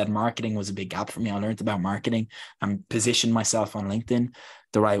 like I said, marketing was a big gap for me. I learned about marketing and positioned myself on LinkedIn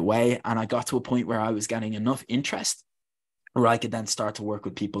the right way. And I got to a point where I was getting enough interest where I could then start to work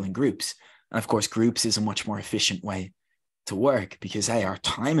with people in groups. And of course, groups is a much more efficient way to work because, hey, our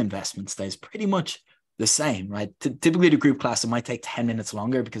time investment stays pretty much the same, right? Typically, the group class, it might take 10 minutes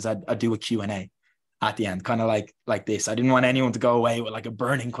longer because I do a Q&A at the end, kind of like this. I didn't want anyone to go away with like a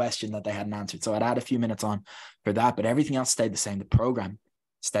burning question that they hadn't answered. So I'd add a few minutes on for that, but everything else stayed the same. The program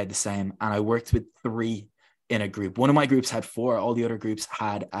stayed the same. And I worked with 3 in a group. One of my groups had 4. All the other groups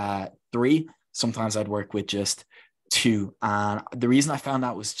had 3. Sometimes I'd work with just 2. And the reason I found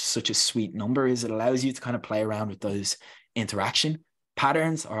that was such a sweet number is it allows you to kind of play around with those interaction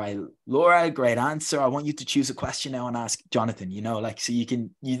patterns. All right, Laura, great answer. I want you to choose a question now and ask Jonathan, you know, like, so you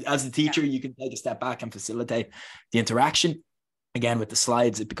as the teacher, you can take a step back and facilitate the interaction. Again, with the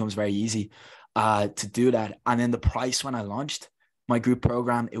slides, it becomes very easy to do that. And then the price, when I launched my group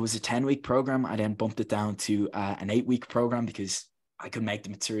program, it was a 10-week program. I then bumped it down to an 8-week program because I could make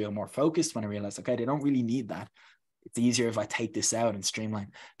the material more focused when I realized, okay, they don't really need that. It's easier if I take this out and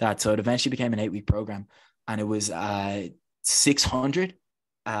streamline that. So it eventually became an 8-week program, and it was $600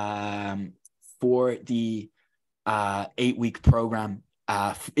 for the 8-week program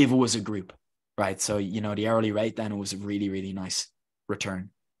if it was a group, right? So, you know, the hourly rate then, it was a really, really nice return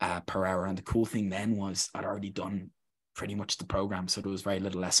per hour. And the cool thing then was I'd already done pretty much the program, so there was very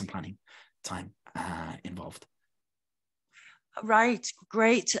little lesson planning time involved. Right,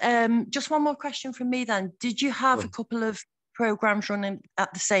 great. Just one more question from me then. Did you have a couple of programs running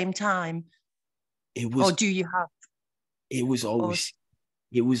at the same time? It was, or do you have? It was always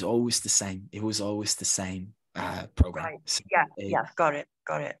the same. It was always the same program. Right. So Got it.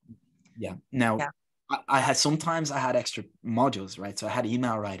 Yeah. Now, I had extra modules, right? So I had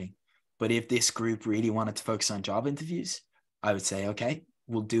email writing, but if this group really wanted to focus on job interviews, I would say, okay,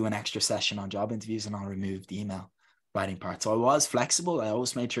 we'll do an extra session on job interviews and I'll remove the email writing part. So I was flexible. I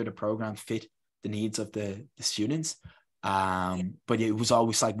always made sure the program fit the needs of the students. But it was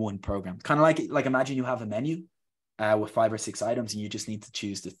always like one program, kind of like imagine you have a menu with 5 or 6 items and you just need to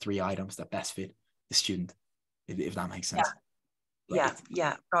choose the 3 items that best fit the student, if that makes sense.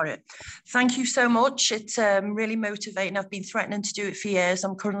 Yeah, got it. Thank you so much. It's really motivating. I've been threatening to do it for years.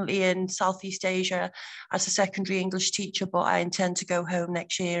 I'm currently in Southeast Asia as a secondary English teacher, but I intend to go home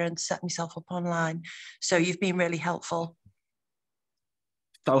next year and set myself up online. So you've been really helpful.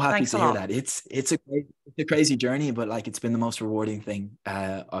 So happy to hear that. It's a crazy journey, but like it's been the most rewarding thing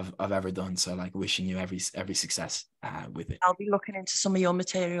I've ever done. So like wishing you every success with it. I'll be looking into some of your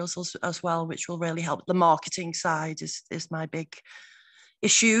materials as well, which will really help. The marketing side is my big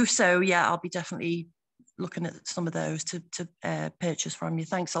issue. So yeah, I'll be definitely looking at some of those to purchase from you.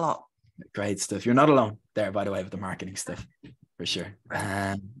 Thanks a lot. Great stuff. You're not alone there, by the way, with the marketing stuff, for sure.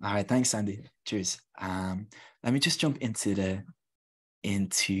 All right, thanks, Sandy. Cheers. Let me just jump into the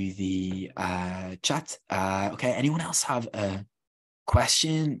chat. Okay, anyone else have a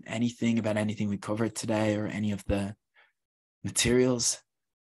question, anything about anything we covered today or any of the materials?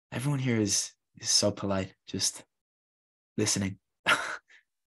 Everyone here is so polite, just listening.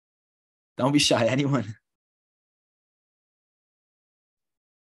 Don't be shy, anyone.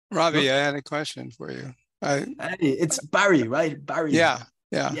 Robbie, I had a question for you. Hey, it's Barry, right? Barry. Yeah.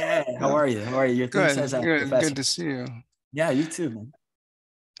 How are you? Your thing good, says good to see you. Yeah, you too, man.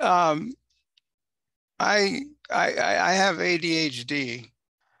 I have ADHD,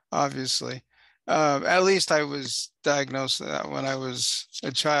 obviously. At least I was diagnosed when I was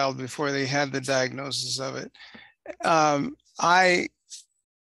a child before they had the diagnosis of it. I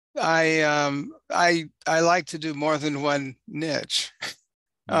like to do more than one niche.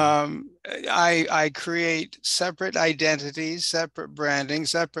 I create separate identities, separate branding,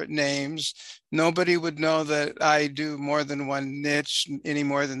 separate names. Nobody would know that I do more than one niche any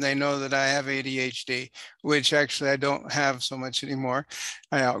more than they know that I have ADHD, which actually I don't have so much anymore.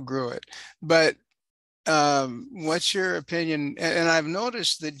 I outgrew it. But what's your opinion? And I've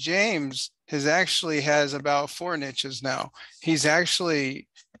noticed that James has about 4 niches now. He's actually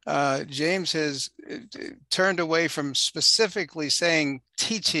James has turned away from specifically saying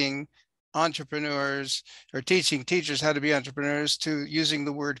teaching entrepreneurs or teaching teachers how to be entrepreneurs to using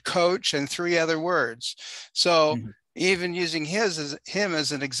the word coach and 3 other words. So even using him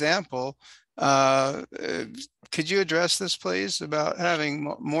as an example, could you address this, please, about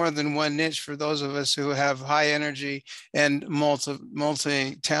having more than one niche for those of us who have high energy and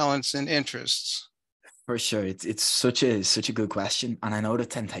multi talents and interests? For sure. It's such a good question. And I know the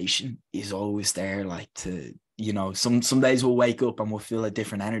temptation is always there, like to, you know, some days we'll wake up and we'll feel a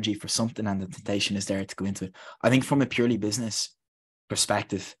different energy for something and the temptation is there to go into it. I think from a purely business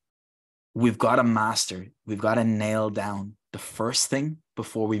perspective, we've got to nail down the first thing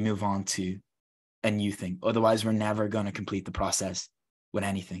before we move on to a new thing. Otherwise, we're never going to complete the process with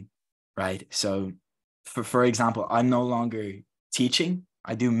anything, right? So for example, I'm no longer teaching.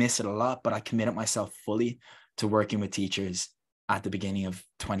 I do miss it a lot, but I committed myself fully to working with teachers at the beginning of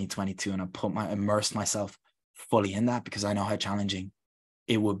 2022. And I immersed myself fully in that because I know how challenging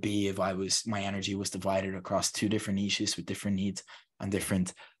it would be if my energy was divided across 2 different niches with different needs and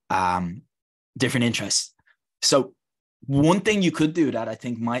different interests. So one thing you could do that I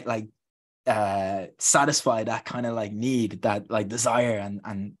think might satisfy that kind of like need, that like desire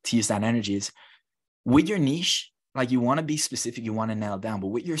and to use that energy is with your niche, like you want to be specific, you want to nail down, but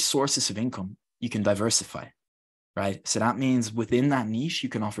with your sources of income, you can diversify, right? So that means within that niche, you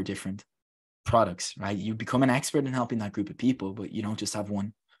can offer different products, right? You become an expert in helping that group of people, but you don't just have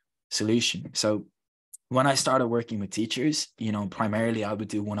one solution. So when I started working with teachers, you know, primarily I would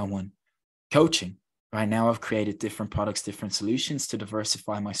do one-on-one coaching. Right now, I've created different products, different solutions to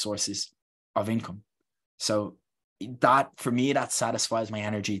diversify my sources of income. So that, for me, that satisfies my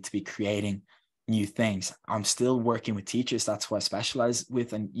energy to be creating new things. I'm still working with teachers. That's what I specialize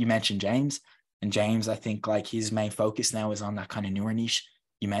with. And you mentioned James. And James, I think like his main focus now is on that kind of newer niche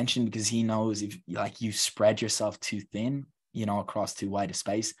you mentioned, because he knows if like you spread yourself too thin, you know, across too wide a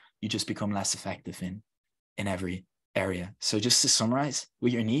space, you just become less effective in every area. So just to summarize,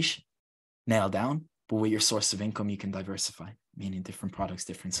 with your niche, nail down, but with your source of income, you can diversify, meaning different products,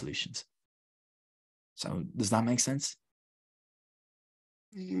 different solutions. So does that make sense?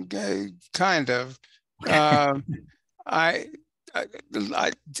 Kind of. I'll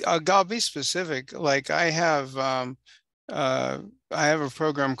be specific. Like I have a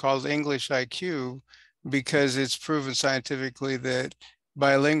program called English IQ because it's proven scientifically that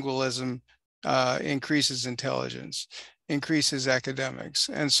bilingualism increases intelligence, increases academics.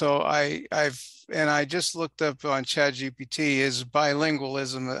 And so I just looked up on ChatGPT, is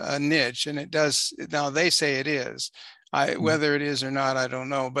bilingualism a niche? And it does. Now they say it is. Whether it is or not, I don't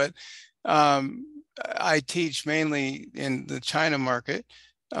know. But I teach mainly in the China market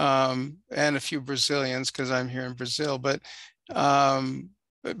and a few Brazilians because I'm here in Brazil. But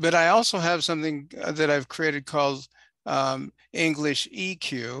I also have something that I've created called English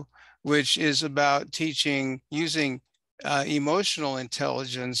EQ, which is about teaching using emotional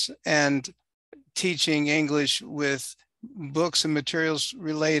intelligence and teaching English with books and materials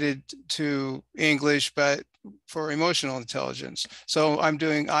related to English, but for emotional intelligence. So I'm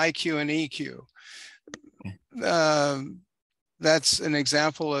doing IQ and EQ. That's an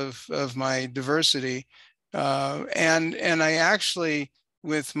example of my diversity. And I actually,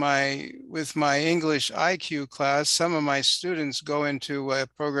 with my English IQ class, some of my students go into a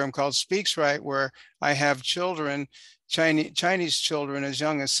program called Speaks Right, where I have children, Chinese children as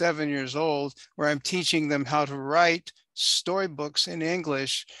young as 7 years old, where I'm teaching them how to write storybooks in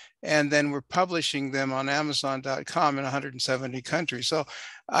English, and then we're publishing them on Amazon.com in 170 countries. So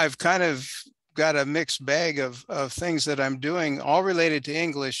I've kind of got a mixed bag of things that I'm doing, all related to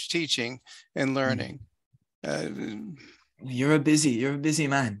English teaching and learning. You're a busy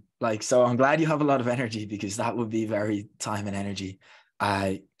man. Like, so I'm glad you have a lot of energy, because that would be very time and energy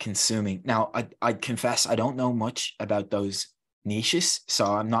consuming. Now, I confess, I don't know much about those niches, so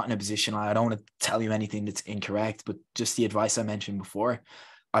I'm not in a position, I don't want to tell you anything that's incorrect, but just the advice I mentioned before,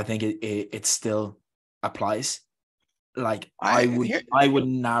 I think it still applies. Like I would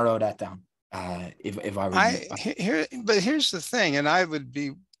narrow that down if I were you. But here's the thing, and I would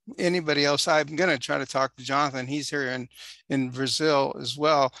be anybody else. I'm going to try to talk to Jonathan. He's here in Brazil as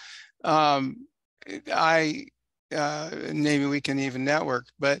well. Maybe we can even network.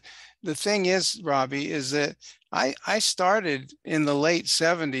 But the thing is, Robbie, is that I started in the late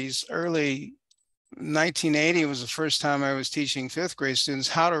 70s, early 1980 was the first time I was teaching fifth grade students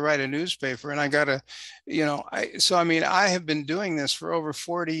how to write a newspaper. And I got to, I have been doing this for over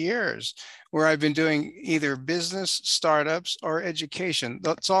 40 years, where I've been doing either business, startups, or education.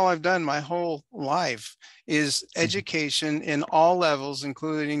 That's all I've done my whole life, is education in all levels,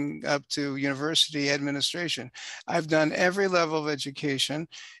 including up to university administration. I've done every level of education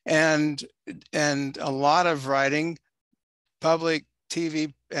and a lot of writing, public,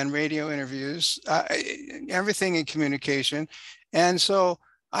 TV and radio interviews, everything in communication. And so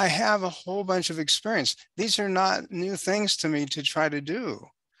I have a whole bunch of experience. These are not new things to me to try to do.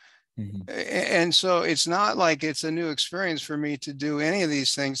 Mm-hmm. And so it's not like it's a new experience for me to do any of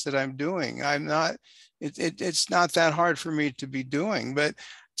these things that I'm doing. It's not that hard for me to be doing, but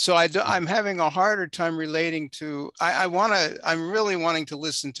so I'm having a harder time relating to, I'm really wanting to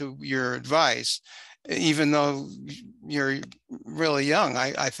listen to your advice, even though you're really young,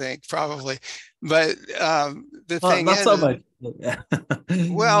 I think probably. But the thing not is, so much.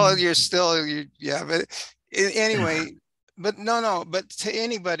 Well, you're still, yeah. But anyway, but but to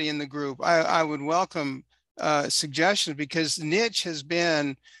anybody in the group, I would welcome suggestions, because niche has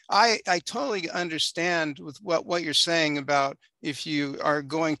been, I totally understand with what you're saying about if you are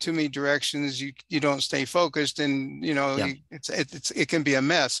going too many directions, you don't stay focused, and it can be a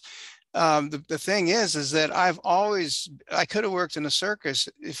mess. The thing is that I could have worked in a circus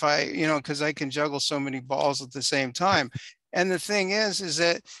if because I can juggle so many balls at the same time. And the thing is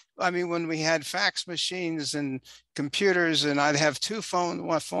that, I mean, when we had fax machines and computers and I'd have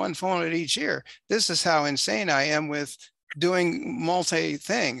one phone at each ear, this is how insane I am with doing multi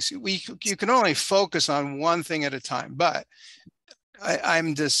things. You can only focus on one thing at a time, but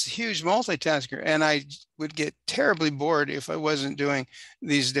I'm this huge multitasker, and I would get terribly bored if I wasn't doing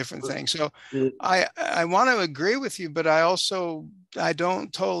these different things. So I want to agree with you, but I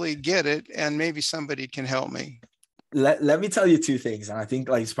don't totally get it, and maybe somebody can help me. Let me tell you two things, and I think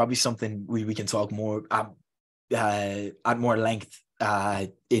like it's probably something we can talk more at more length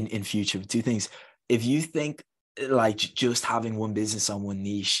in future. But two things: if you think like just having one business on one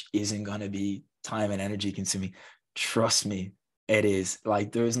niche isn't going to be time and energy consuming, trust me, it is.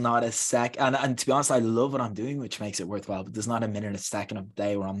 Like there's not a sec, and to be honest, I love what I'm doing, which makes it worthwhile, but there's not a minute, a second of the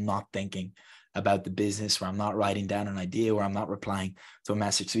day where I'm not thinking about the business, where I'm not writing down an idea, where I'm not replying to a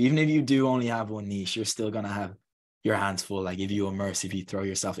message. So even if you do only have one niche, you're still going to have your hands full. Like if you immerse, if you throw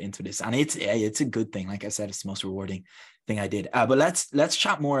yourself into this, and it's a good thing. Like I said, it's the most rewarding thing I did. But let's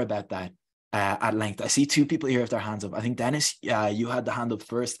chat more about that at length. I see two people here with their hands up. I think Dennis, you had the hand up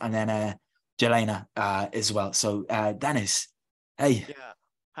first, and then Jelena as well. So Dennis, hey.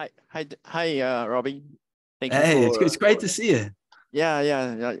 Yeah. Hi, Robbie. Thank you. Hey, it's great to see you. Yeah.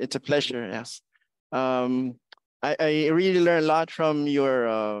 It's a pleasure. Yes. I really learned a lot from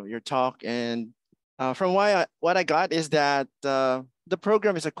your talk, and from what I got is that the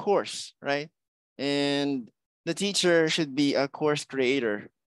program is a course, right? And the teacher should be a course creator.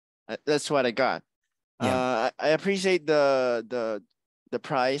 That's what I got. Yeah. I appreciate the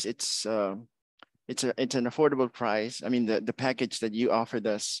price. It's an affordable price. I mean, the package that you offered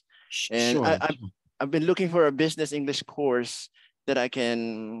us. And sure. I've been looking for a business English course that I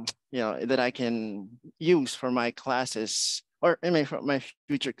can use for my classes, or I mean for my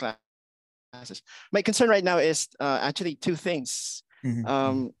future classes. My concern right now is actually two things.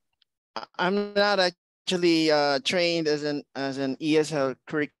 Mm-hmm. I'm not actually trained as an ESL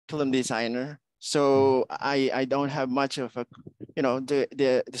curriculum designer, so I don't have much of a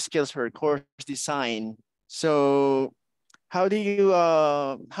the skills for course design. So how do you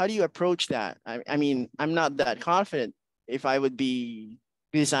approach that? I mean, I'm not that confident if I would be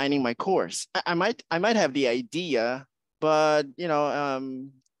designing my course. I might have the idea, but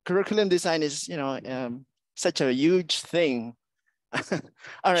curriculum design is such a huge thing.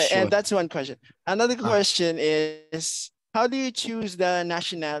 All right, Sure. and that's one question. Another question is, how do you choose the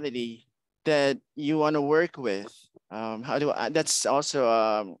nationality that you want to work with? That's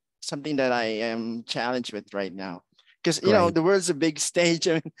also something that I am challenged with right now, because the world's a big stage.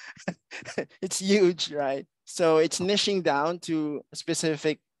 I mean, it's huge, right? So it's niching down to a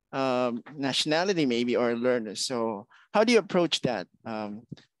specific nationality maybe, or learners. So how do you approach that?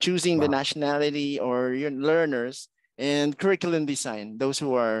 Choosing the nationality or your learners and curriculum design, those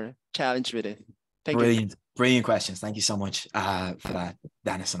who are challenged with it. Brilliant questions. Thank you so much for that,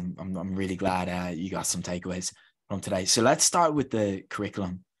 Dennis. I'm really glad you got some takeaways from today. So let's start with the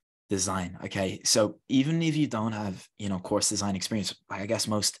curriculum design. Okay, so even if you don't have course design experience, I guess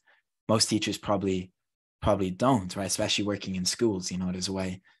most teachers probably don't, right? Especially working in schools, there's a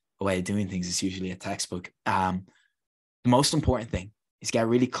way of doing things. It's usually a textbook. The most important thing is get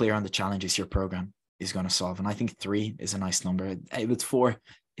really clear on the challenges your program is going to solve. And I think 3 is a nice number. If it's 4,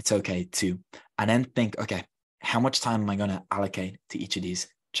 it's okay too. And then think, okay, how much time am I going to allocate to each of these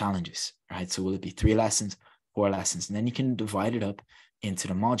challenges, right? So will it be 3 lessons, 4 lessons? And then you can divide it up into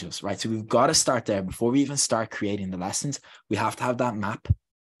the modules, right? So we've got to start there. Before we even start creating the lessons, we have to have that map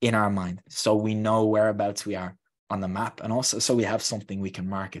in our mind, so we know whereabouts we are on the map, and also so we have something we can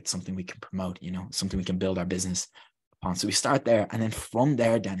market, something we can promote, something we can build our business upon. So we start there, and then from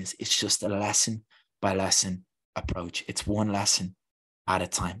there, Dennis, it's just a lesson by lesson approach. It's one lesson at a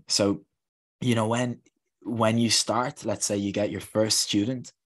time. So when you start, let's say you get your first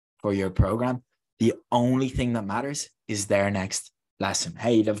student for your program, the only thing that matters is their next lesson.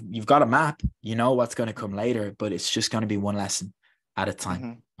 Hey, you've got a map, what's going to come later, but it's just going to be one lesson at a time.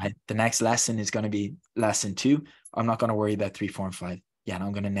 Mm-hmm. Right? The next lesson is going to be lesson 2. I'm not going to worry about 3, 4, and 5. Yeah, and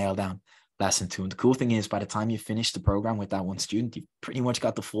I'm going to nail down lesson 2. And the cool thing is, by the time you finish the program with that one student, you've pretty much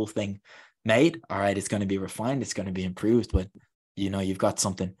got the full thing made. All right, it's going to be refined, it's going to be improved, but you've got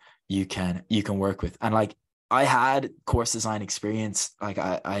something you can work with. And like, I had course design experience. Like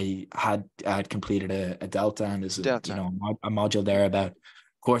I had completed a Delta, and there's a module there about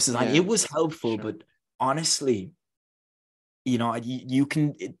course design. Yeah, it was helpful, sure. But honestly, you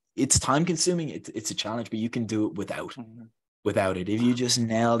can, it's time consuming. It's a challenge, but you can do it without it. If you just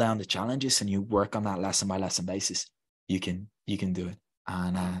nail down the challenges and you work on that lesson by lesson basis, you can do it.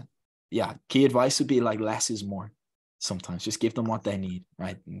 And key advice would be like less is more. sometimes. Just give them what they need,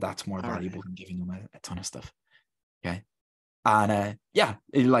 right? And that's more All right. valuable than giving them a ton of stuff. Okay. And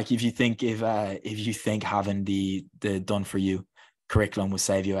like if you think having the done for you curriculum will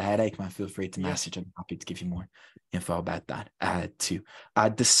save you a headache, man, feel free to message. I'm happy to give you more info about that too.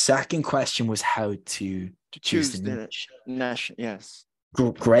 The second question was how to choose the niche. Yes.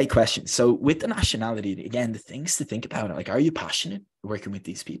 Great question. So with the nationality, again, the things to think about, like, are you passionate working with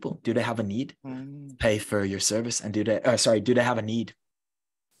these people? Do they have a need to pay for your service? And do they have a need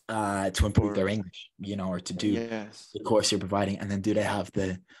to improve their English, or to do the course you're providing? And then do they have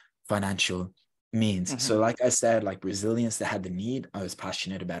the financial means? So like I said, like Brazilians that had the need, I was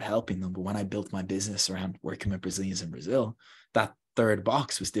passionate about helping them. But when I built my business around working with Brazilians in Brazil, that third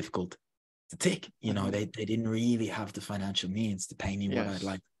box was difficult to tick. They didn't really have the financial means to pay me what I'd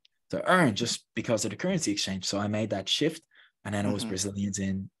like to earn just because of the currency exchange. So I made that shift, and then it was Brazilians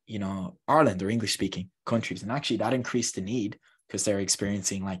in Ireland or English speaking countries, and actually that increased the need because they're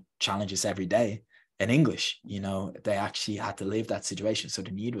experiencing like challenges every day in English. They actually had to live that situation, so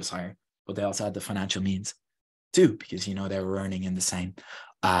the need was higher, but they also had the financial means too, because they were earning in the same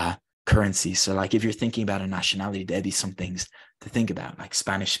currency. So like if you're thinking about a nationality, there'd be some things to think about, like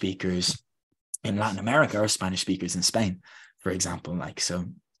Spanish speakers in Latin America or Spanish speakers in Spain, for example. Like, so,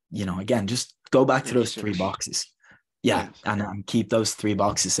 again, just go back to those 3 boxes. And keep those 3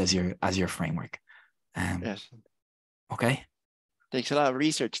 boxes as your framework. Okay. Takes a lot of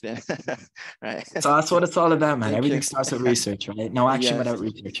research then. Right. So that's what it's all about, man. Everything starts with research, right? No action without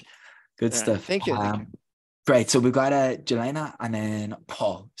research. Good stuff. Thank you. Great. So we've got Jelena and then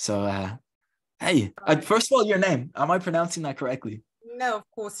Paul. So hey, first of all, your name. Am I pronouncing that correctly? No, of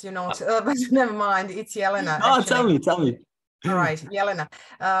course you're not. But never mind. It's Jelena. Oh, tell me. All right, Jelena.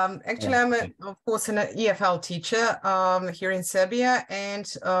 Actually, I'm of course an EFL teacher here in Serbia, and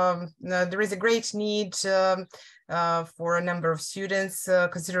there is a great need for a number of students.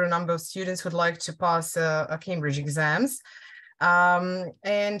 Consider a number of students who'd like to pass Cambridge exams.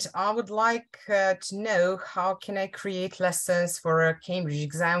 And I would like to know, how can I create lessons for a Cambridge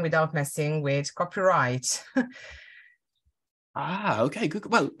exam without messing with copyright? Okay, good.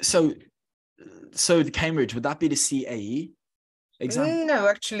 Well, so the Cambridge, would that be the CAE exam? No,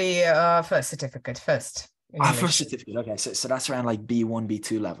 actually, first certificate first. First certificate. Okay, so that's around like B1,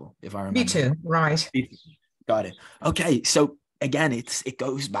 B2 level, if I remember. B2, right. B2. Got it. Okay, so again, it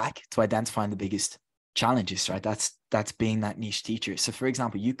goes back to identifying the biggest challenges, right? That's being that niche teacher. So for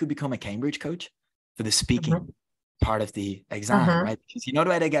example, you could become a Cambridge coach for the speaking part of the exam, right? Because the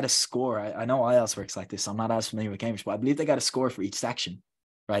way they get a score, I know IELTS works like this, so I'm not as familiar with Cambridge, but I believe they got a score for each section,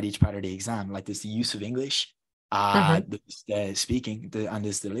 right? Each part of the exam. Like there's the use of English, the speaking, and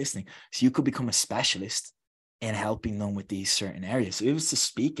there's the listening. So you could become a specialist in helping them with these certain areas. So if it's the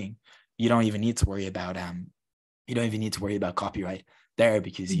speaking, you don't even need to worry about copyright there,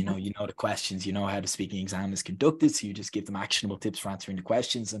 because you know the questions, how the speaking exam is conducted. So you just give them actionable tips for answering the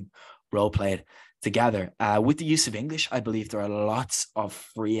questions and role play it together. With the use of English, I believe there are lots of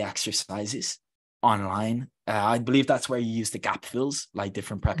free exercises online. I believe that's where you use the gap fills, like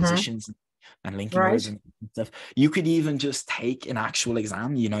different prepositions and linking words and stuff. You could even just take an actual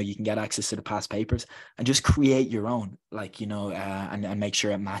exam. You can get access to the past papers and just create your own, and make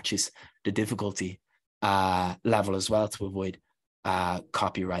sure it matches the difficulty level as well, to avoid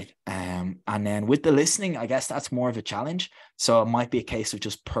copyright. And then with the listening, I guess that's more of a challenge. So it might be a case of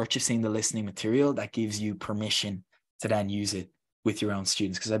just purchasing the listening material that gives you permission to then use it with your own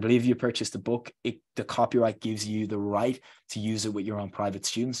students. Because I believe you purchase the book, the copyright gives you the right to use it with your own private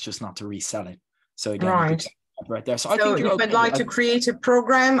students, just not to resell it. So again, right there. So I think if I'd like to create a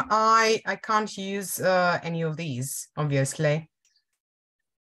program, I can't use any of these, obviously.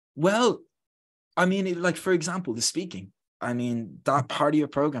 Well, I mean, like for example, the speaking. I mean, that part of your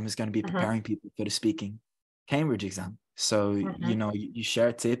program is going to be preparing people for the speaking Cambridge exam. So, you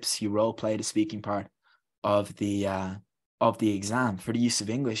share tips, you role play the speaking part of the exam. For the use of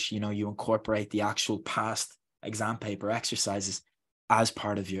English, you incorporate the actual past exam paper exercises as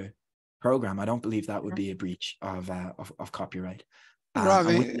part of your program. I don't believe that would be a breach of copyright.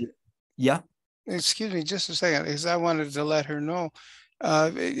 Robbie, yeah. Excuse me just a second, because I wanted to let her know.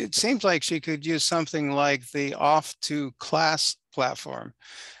 It seems like she could use something like the Off to Class platform.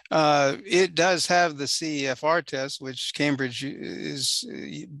 It does have the CEFR test, which Cambridge it's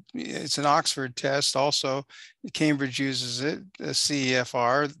an Oxford test also. Cambridge uses it, the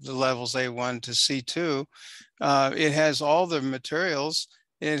CEFR, the levels A1 to C2. It has all the materials.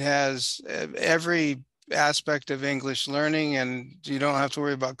 It has every aspect of English learning, and you don't have to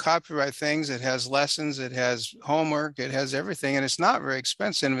worry about copyright things. It has lessons, it has homework, it has everything, and it's not very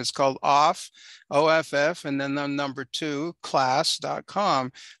expensive. It's called OFF, and then the number 2,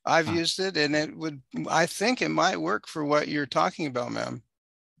 class.com. I've used it, and I think it might work for what you're talking about, ma'am.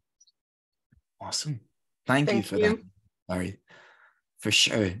 Awesome. Thank you for that. Sorry, for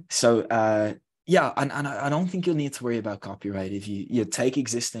sure. So, yeah, and I don't think you'll need to worry about copyright if you take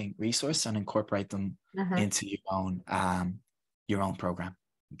existing resources and incorporate them into your own program.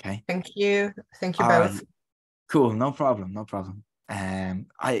 Okay. Thank you both. Right. Cool. No problem.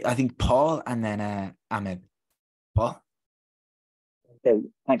 I think Paul and then Ahmed. Paul. Okay.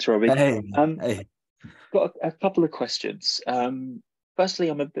 Thanks, Robbie. Hey. Got a couple of questions. Firstly,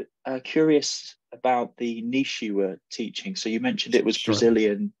 I'm a bit curious about the niche you were teaching. So you mentioned it was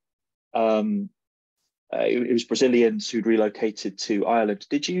Brazilian. It was Brazilians who'd relocated to Ireland.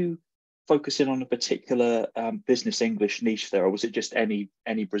 Did you focus in on a particular business English niche there, or was it just any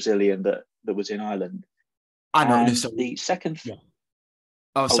Brazilian that was in Ireland? I know. And the second. Yeah.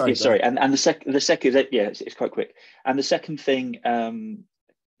 Oh, sorry. Yeah, sorry. And the second. Yeah, it's quite quick. And the second thing,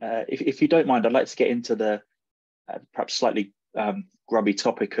 if you don't mind, I'd like to get into the perhaps slightly grubby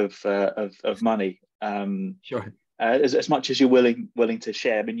topic of money. Sure. As much as you're willing to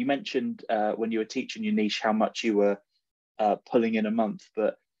share. I mean, you mentioned when you were teaching your niche how much you were pulling in a month,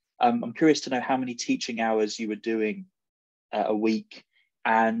 but I'm curious to know how many teaching hours you were doing a week,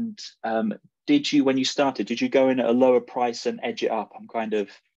 and when you started, did you go in at a lower price and edge it up? I'm kind of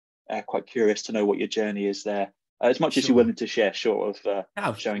quite curious to know what your journey is there, as much as you're willing to share, short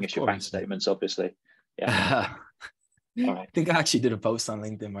of showing us your bank statements, obviously. Yeah. All right. I think I actually did a post on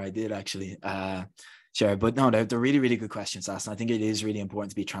LinkedIn where I did actually share, but no, they're really, really good questions asked. And I think it is really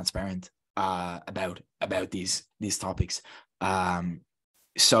important to be transparent about these topics.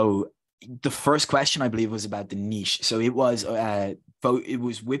 So the first question, I believe, was about the niche. So it was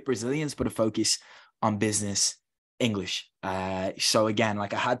with Brazilians, but a focus on business English. So again,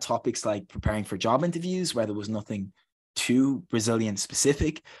 like I had topics like preparing for job interviews where there was nothing too Brazilian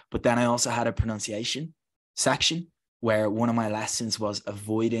specific, but then I also had a pronunciation section where one of my lessons was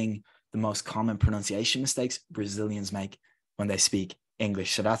avoiding the most common pronunciation mistakes Brazilians make when they speak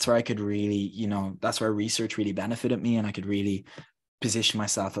English. So that's where I could really, that's where research really benefited me, and I could really position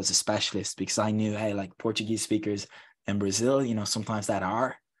myself as a specialist, because I knew, hey, like Portuguese speakers in Brazil, sometimes that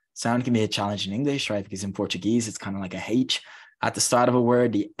R sound can be a challenge in English, right? Because in Portuguese, it's kind of like a H at the start of a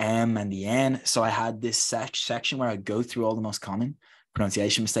word, the M and the N. So I had this section where I go through all the most common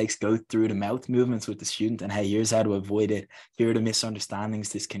pronunciation mistakes, go through the mouth movements with the student, and hey, here's how to avoid it. Here are the misunderstandings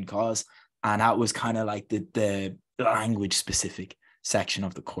this can cause. And that was kind of like the language specific section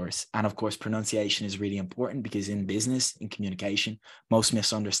of the course. And of course, pronunciation is really important, because in business, in communication, most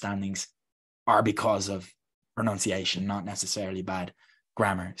misunderstandings are because of pronunciation, not necessarily bad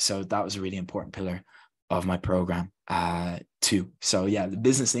grammar. So that was a really important pillar of my program too. So yeah, the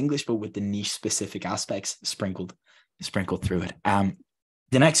business English, but with the niche specific aspects sprinkled through it.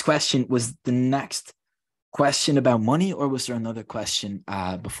 The next question was the next question about money, or was there another question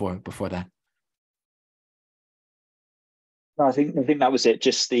before that? No, I think that was it.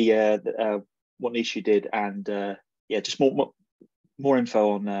 Just the what niche you did, and just more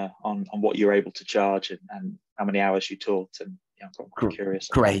info on what you're able to charge and how many hours you taught, and I'm quite curious.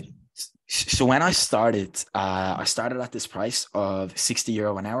 Great. So when I started at this price of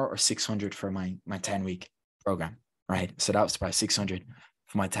 €60 an hour, or 600 for my 10-week program. Right. So that was the price, 600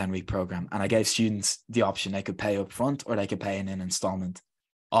 for my 10-week program. And I gave students the option. They could pay up front, or they could pay in an installment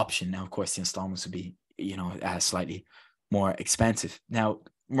option. Now, of course, the installments would be, slightly more expensive. Now,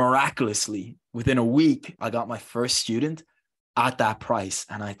 miraculously, within a week, I got my first student at that price.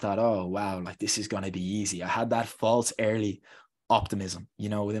 And I thought, oh, wow, like this is going to be easy. I had that false early optimism,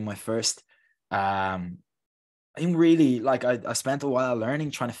 within my first, I'm really like, I spent a while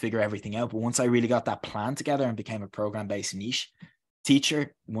learning, trying to figure everything out. But once I really got that plan together and became a program-based niche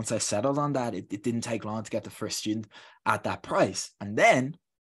teacher, once I settled on that, it didn't take long to get the first student at that price. And then,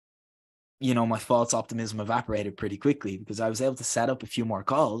 my false optimism evaporated pretty quickly, because I was able to set up a few more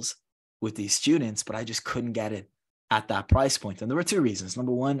calls with these students, but I just couldn't get it at that price point. And there were two reasons.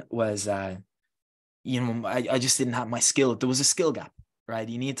 Number one was, I just didn't have my skill. There was a skill gap. Right.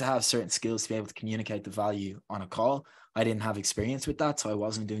 You need to have certain skills to be able to communicate the value on a call. I didn't have experience with that, so I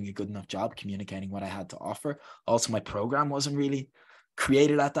wasn't doing a good enough job communicating what I had to offer. Also, my program wasn't really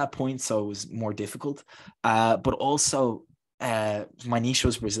created at that point, so it was more difficult. But also, my niche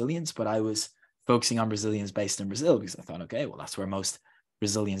was Brazilians, but I was focusing on Brazilians based in Brazil, because I thought, okay, well, that's where most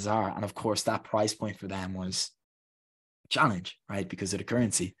Brazilians are. And of course, that price point for them was a challenge, right, because of the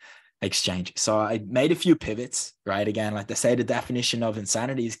currency. exchange. So I made a few pivots, right? Again, like they say, the definition of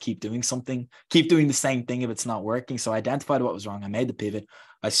insanity is keep doing something, keep doing the same thing if it's not working. So I identified what was wrong. I made the pivot.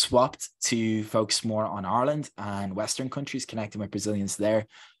 I swapped to focus more on Ireland and Western countries, connecting with Brazilians there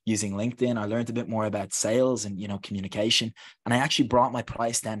using LinkedIn. I learned a bit more about sales and, communication. And I actually brought my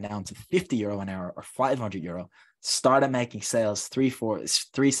price down to €50 an hour or €500. Started making sales, three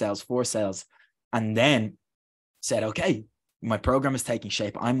sales, 4 sales, and then said, okay, my program is taking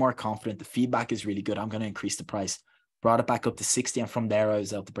shape. I'm more confident. The feedback is really good. I'm going to increase the price. Brought it back up to 60. And from there, I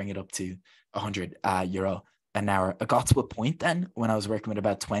was able to bring it up to €100 an hour. I got to a point then when I was working with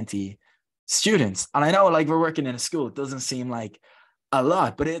about 20 students. And I know, like, we're working in a school. It doesn't seem like a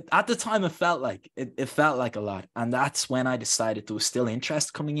lot, but at the time, it felt like a lot. And that's when I decided there was still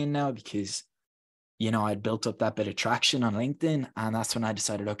interest coming in now because, I'd built up that bit of traction on LinkedIn. And that's when I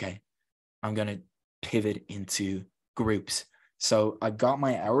decided, okay, I'm going to pivot into groups. So I got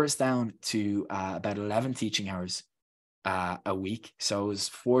my hours down to about 11 teaching hours a week. So it was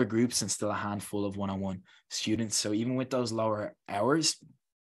 4 groups and still a handful of one-on-one students. So even with those lower hours,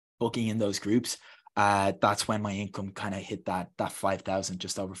 booking in those groups, that's when my income kind of hit that 5,000,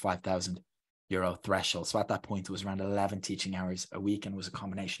 just over €5,000 threshold. So at that point, it was around 11 teaching hours a week and was a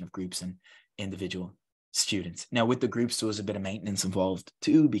combination of groups and individual students. Now with the groups, there was a bit of maintenance involved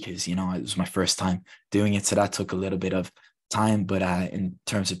too, because, it was my first time doing it. So that took a little bit of time, but in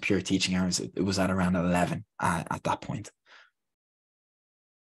terms of pure teaching hours, it was at around 11 at that point.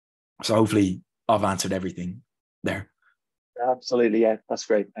 So hopefully I've answered everything there. Absolutely, yeah, that's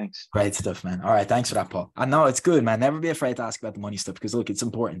great. Thanks. Great stuff, man. All right, thanks for that, Paul. I know it's good, man. Never be afraid to ask about the money stuff because look, it's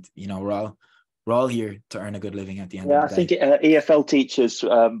important. We're all here to earn a good living at the end of the day. I think EFL teachers,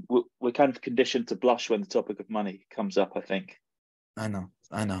 we're kind of conditioned to blush when the topic of money comes up, I think. I know,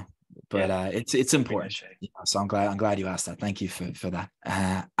 but yeah, it's important. So I'm glad you asked that. Thank you for that.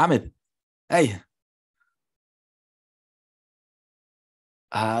 Ahmed, hey.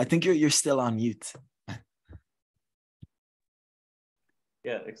 I think you're still on mute.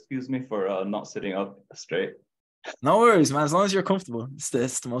 Yeah, excuse me for not sitting up straight. No worries, man. As long as you're comfortable, it's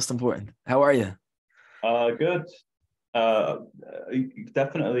the most important. How are you? Good.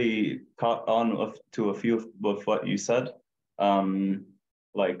 Definitely caught on to a few of what you said,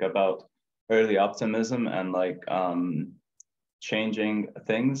 like about early optimism and like changing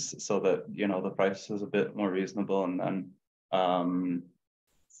things so that the price is a bit more reasonable, and then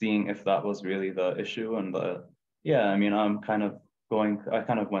seeing if that was really the issue. And I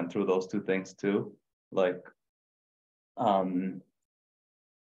kind of went through those 2 things too, like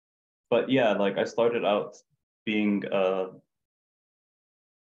but yeah, like I started out being a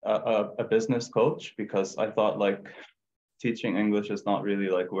business coach because I thought like teaching English is not really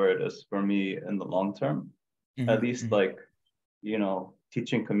like where it is for me in the long term. Mm-hmm, at least like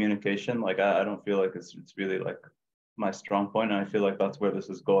teaching communication, like I don't feel like it's really like my strong point, and I feel like that's where this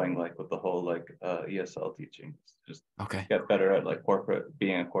is going, like with the whole like ESL teaching, just get better at like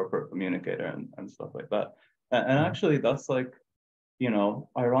being a corporate communicator and stuff like that. And actually that's like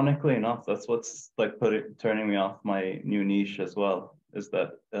ironically enough, that's what's like turning me off my new niche as well, is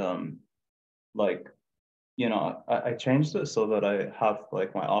that I changed it so that I have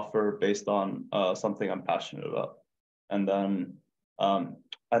like my offer based on something I'm passionate about. And then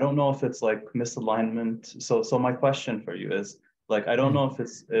I don't know if it's like misalignment. So my question for you is like, I don't know if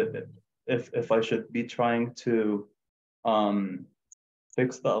it's if I should be trying to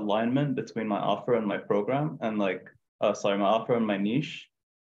fix the alignment between my offer and my program, and like my offer and my niche.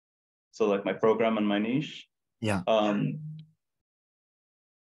 So like my program and my niche. Yeah.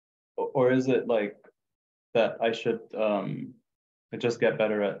 Or is it like that I should just get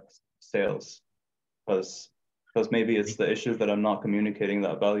better at sales, because maybe it's the issue that I'm not communicating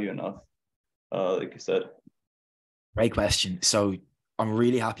that value enough, like you said. Great question. So I'm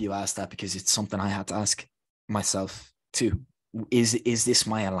really happy you asked that, because it's something I had to ask myself too. Is this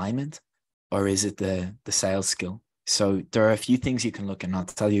my alignment, or is it the sales skill? So there are a few things you can look at, and I'll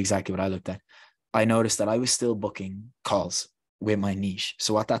tell you exactly what I looked at. I noticed that I was still booking calls with my niche.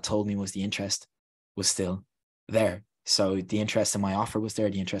 So what that told me was the interest was still there. So the interest in my offer was there.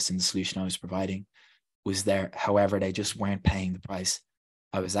 The interest in the solution I was providing was there. However, they just weren't paying the price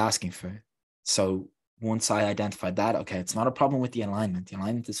I was asking for. So once I identified that, okay, it's not a problem with the alignment. The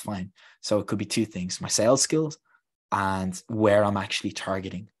alignment is fine. So it could be 2 things: my sales skills and where I'm actually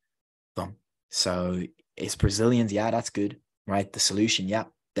targeting them. So it's Brazilians. Yeah, that's good, right? The solution, yeah,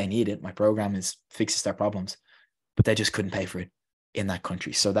 they need it. My program fixes their problems, but they just couldn't pay for it in that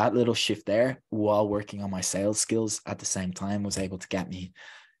country. So that little shift there, while working on my sales skills at the same time, was able to get me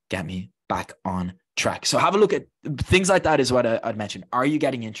get me back on track. So have a look at things like that is what I'd mention. Are you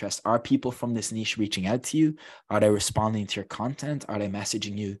getting interest? Are people from this niche reaching out to you? Are they responding to your content? Are they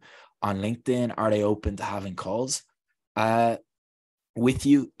messaging you on LinkedIn? Are they open to having calls with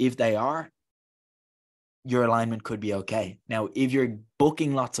you? If they are, your alignment could be okay. Now, if you're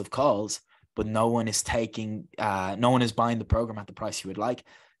booking lots of calls, but no one is buying the program at the price you would like,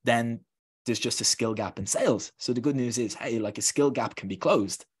 then there's just a skill gap in sales. So the good news is, hey, like a skill gap can be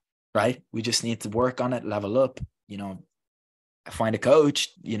closed, right? We just need to work on it, level up, find a coach,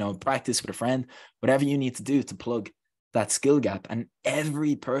 practice with a friend, whatever you need to do to plug that skill gap. And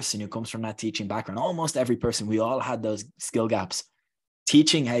every person who comes from that teaching background, almost every person, we all had those skill gaps.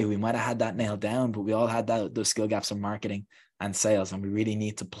 Teaching, hey, we might have had that nailed down, but we all had those skill gaps in marketing and sales. And we really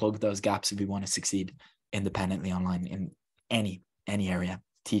need to plug those gaps if we want to succeed independently online in any area,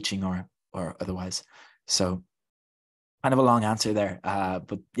 teaching or otherwise. So kind of a long answer there.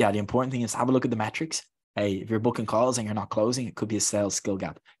 But yeah, the important thing is have a look at the metrics. Hey, if you're booking calls and you're not closing, it could be a sales skill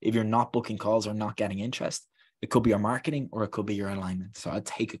gap. If you're not booking calls or not getting interest, it could be your marketing or it could be your alignment. So I'd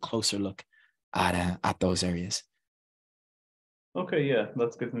take a closer look at those areas. Okay, yeah,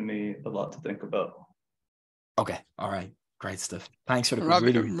 that's given me a lot to think about. Okay, all right, great stuff. Thanks for the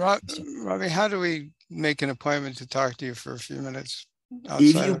Robbie, how do we make an appointment to talk to you for a few minutes?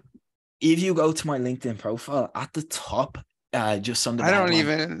 If you go to my LinkedIn profile at the top, just on the I don't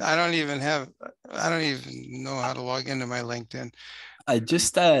even know how to log into my LinkedIn.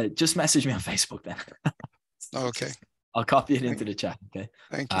 Just message me on Facebook then. Okay. I'll copy it into the chat. Okay.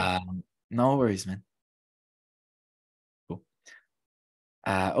 Thank you. No worries, man. Cool.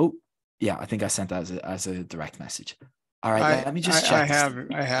 Oh yeah, I think I sent that as a direct message. All right, let me just check. I have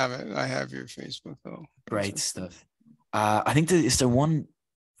it. I have your Facebook though. Great stuff. I think is there one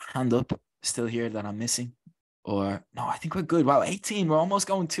hand up still here that I'm missing? Or no, I think we're good. Wow, 18. We're almost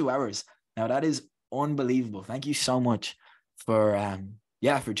going 2 hours. Now that is unbelievable. Thank you so much for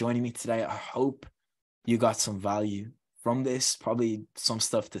joining me today. I hope you got some value from this, probably some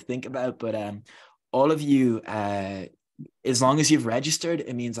stuff to think about. But all of you, as long as you've registered,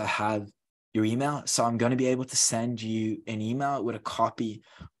 it means I have your email. So I'm going to be able to send you an email with a copy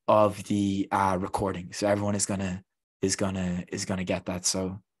of the recording. So everyone is gonna get that.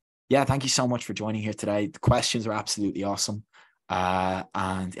 So yeah, thank you so much for joining here today. The questions are absolutely awesome.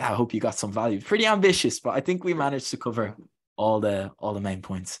 And yeah, I hope you got some value. Pretty ambitious, but I think we managed to cover all the main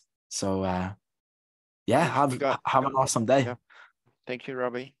points. So yeah, have an awesome day. Yeah. Thank you,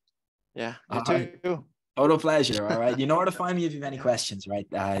 Robbie. Yeah, you too. Right. Total pleasure. All right. You know where to find me if you have any questions, right?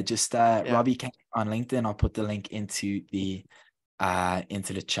 Robbie on LinkedIn. I'll put the link into the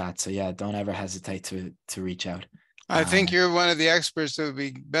chat. So yeah, don't ever hesitate to reach out. I think you're one of the experts that would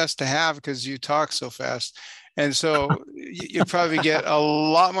be best to have because you talk so fast. And so you probably get a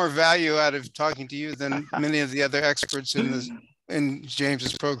lot more value out of talking to you than many of the other experts in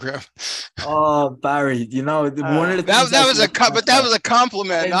James's program. Oh, Barry, one of the things that was a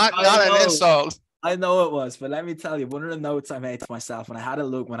compliment, not an insult. I know it was, but let me tell you, one of the notes I made to myself when I had a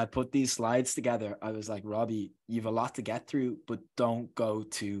look, when I put these slides together, I was like, Robbie, you have a lot to get through, but don't go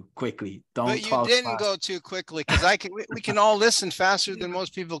too quickly. But you didn't go too quickly because we can all listen faster than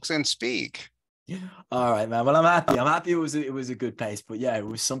most people can speak. All right, man. Well, I'm happy. I'm happy it was a good pace, but yeah, it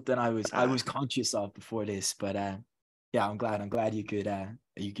was something I was conscious of before this. But yeah, I'm glad you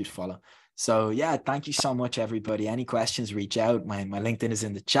could follow. So yeah, thank you so much, everybody. Any questions, reach out. My LinkedIn is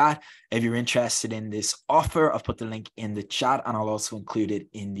in the chat. If you're interested in this offer, I've put the link in the chat and I'll also include it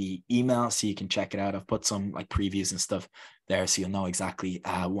in the email so you can check it out. I've put some like previews and stuff there so you'll know exactly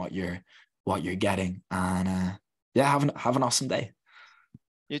what you're getting. And yeah, have an awesome day.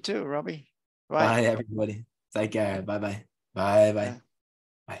 You too, Robbie. Bye everybody. Take care. Bye.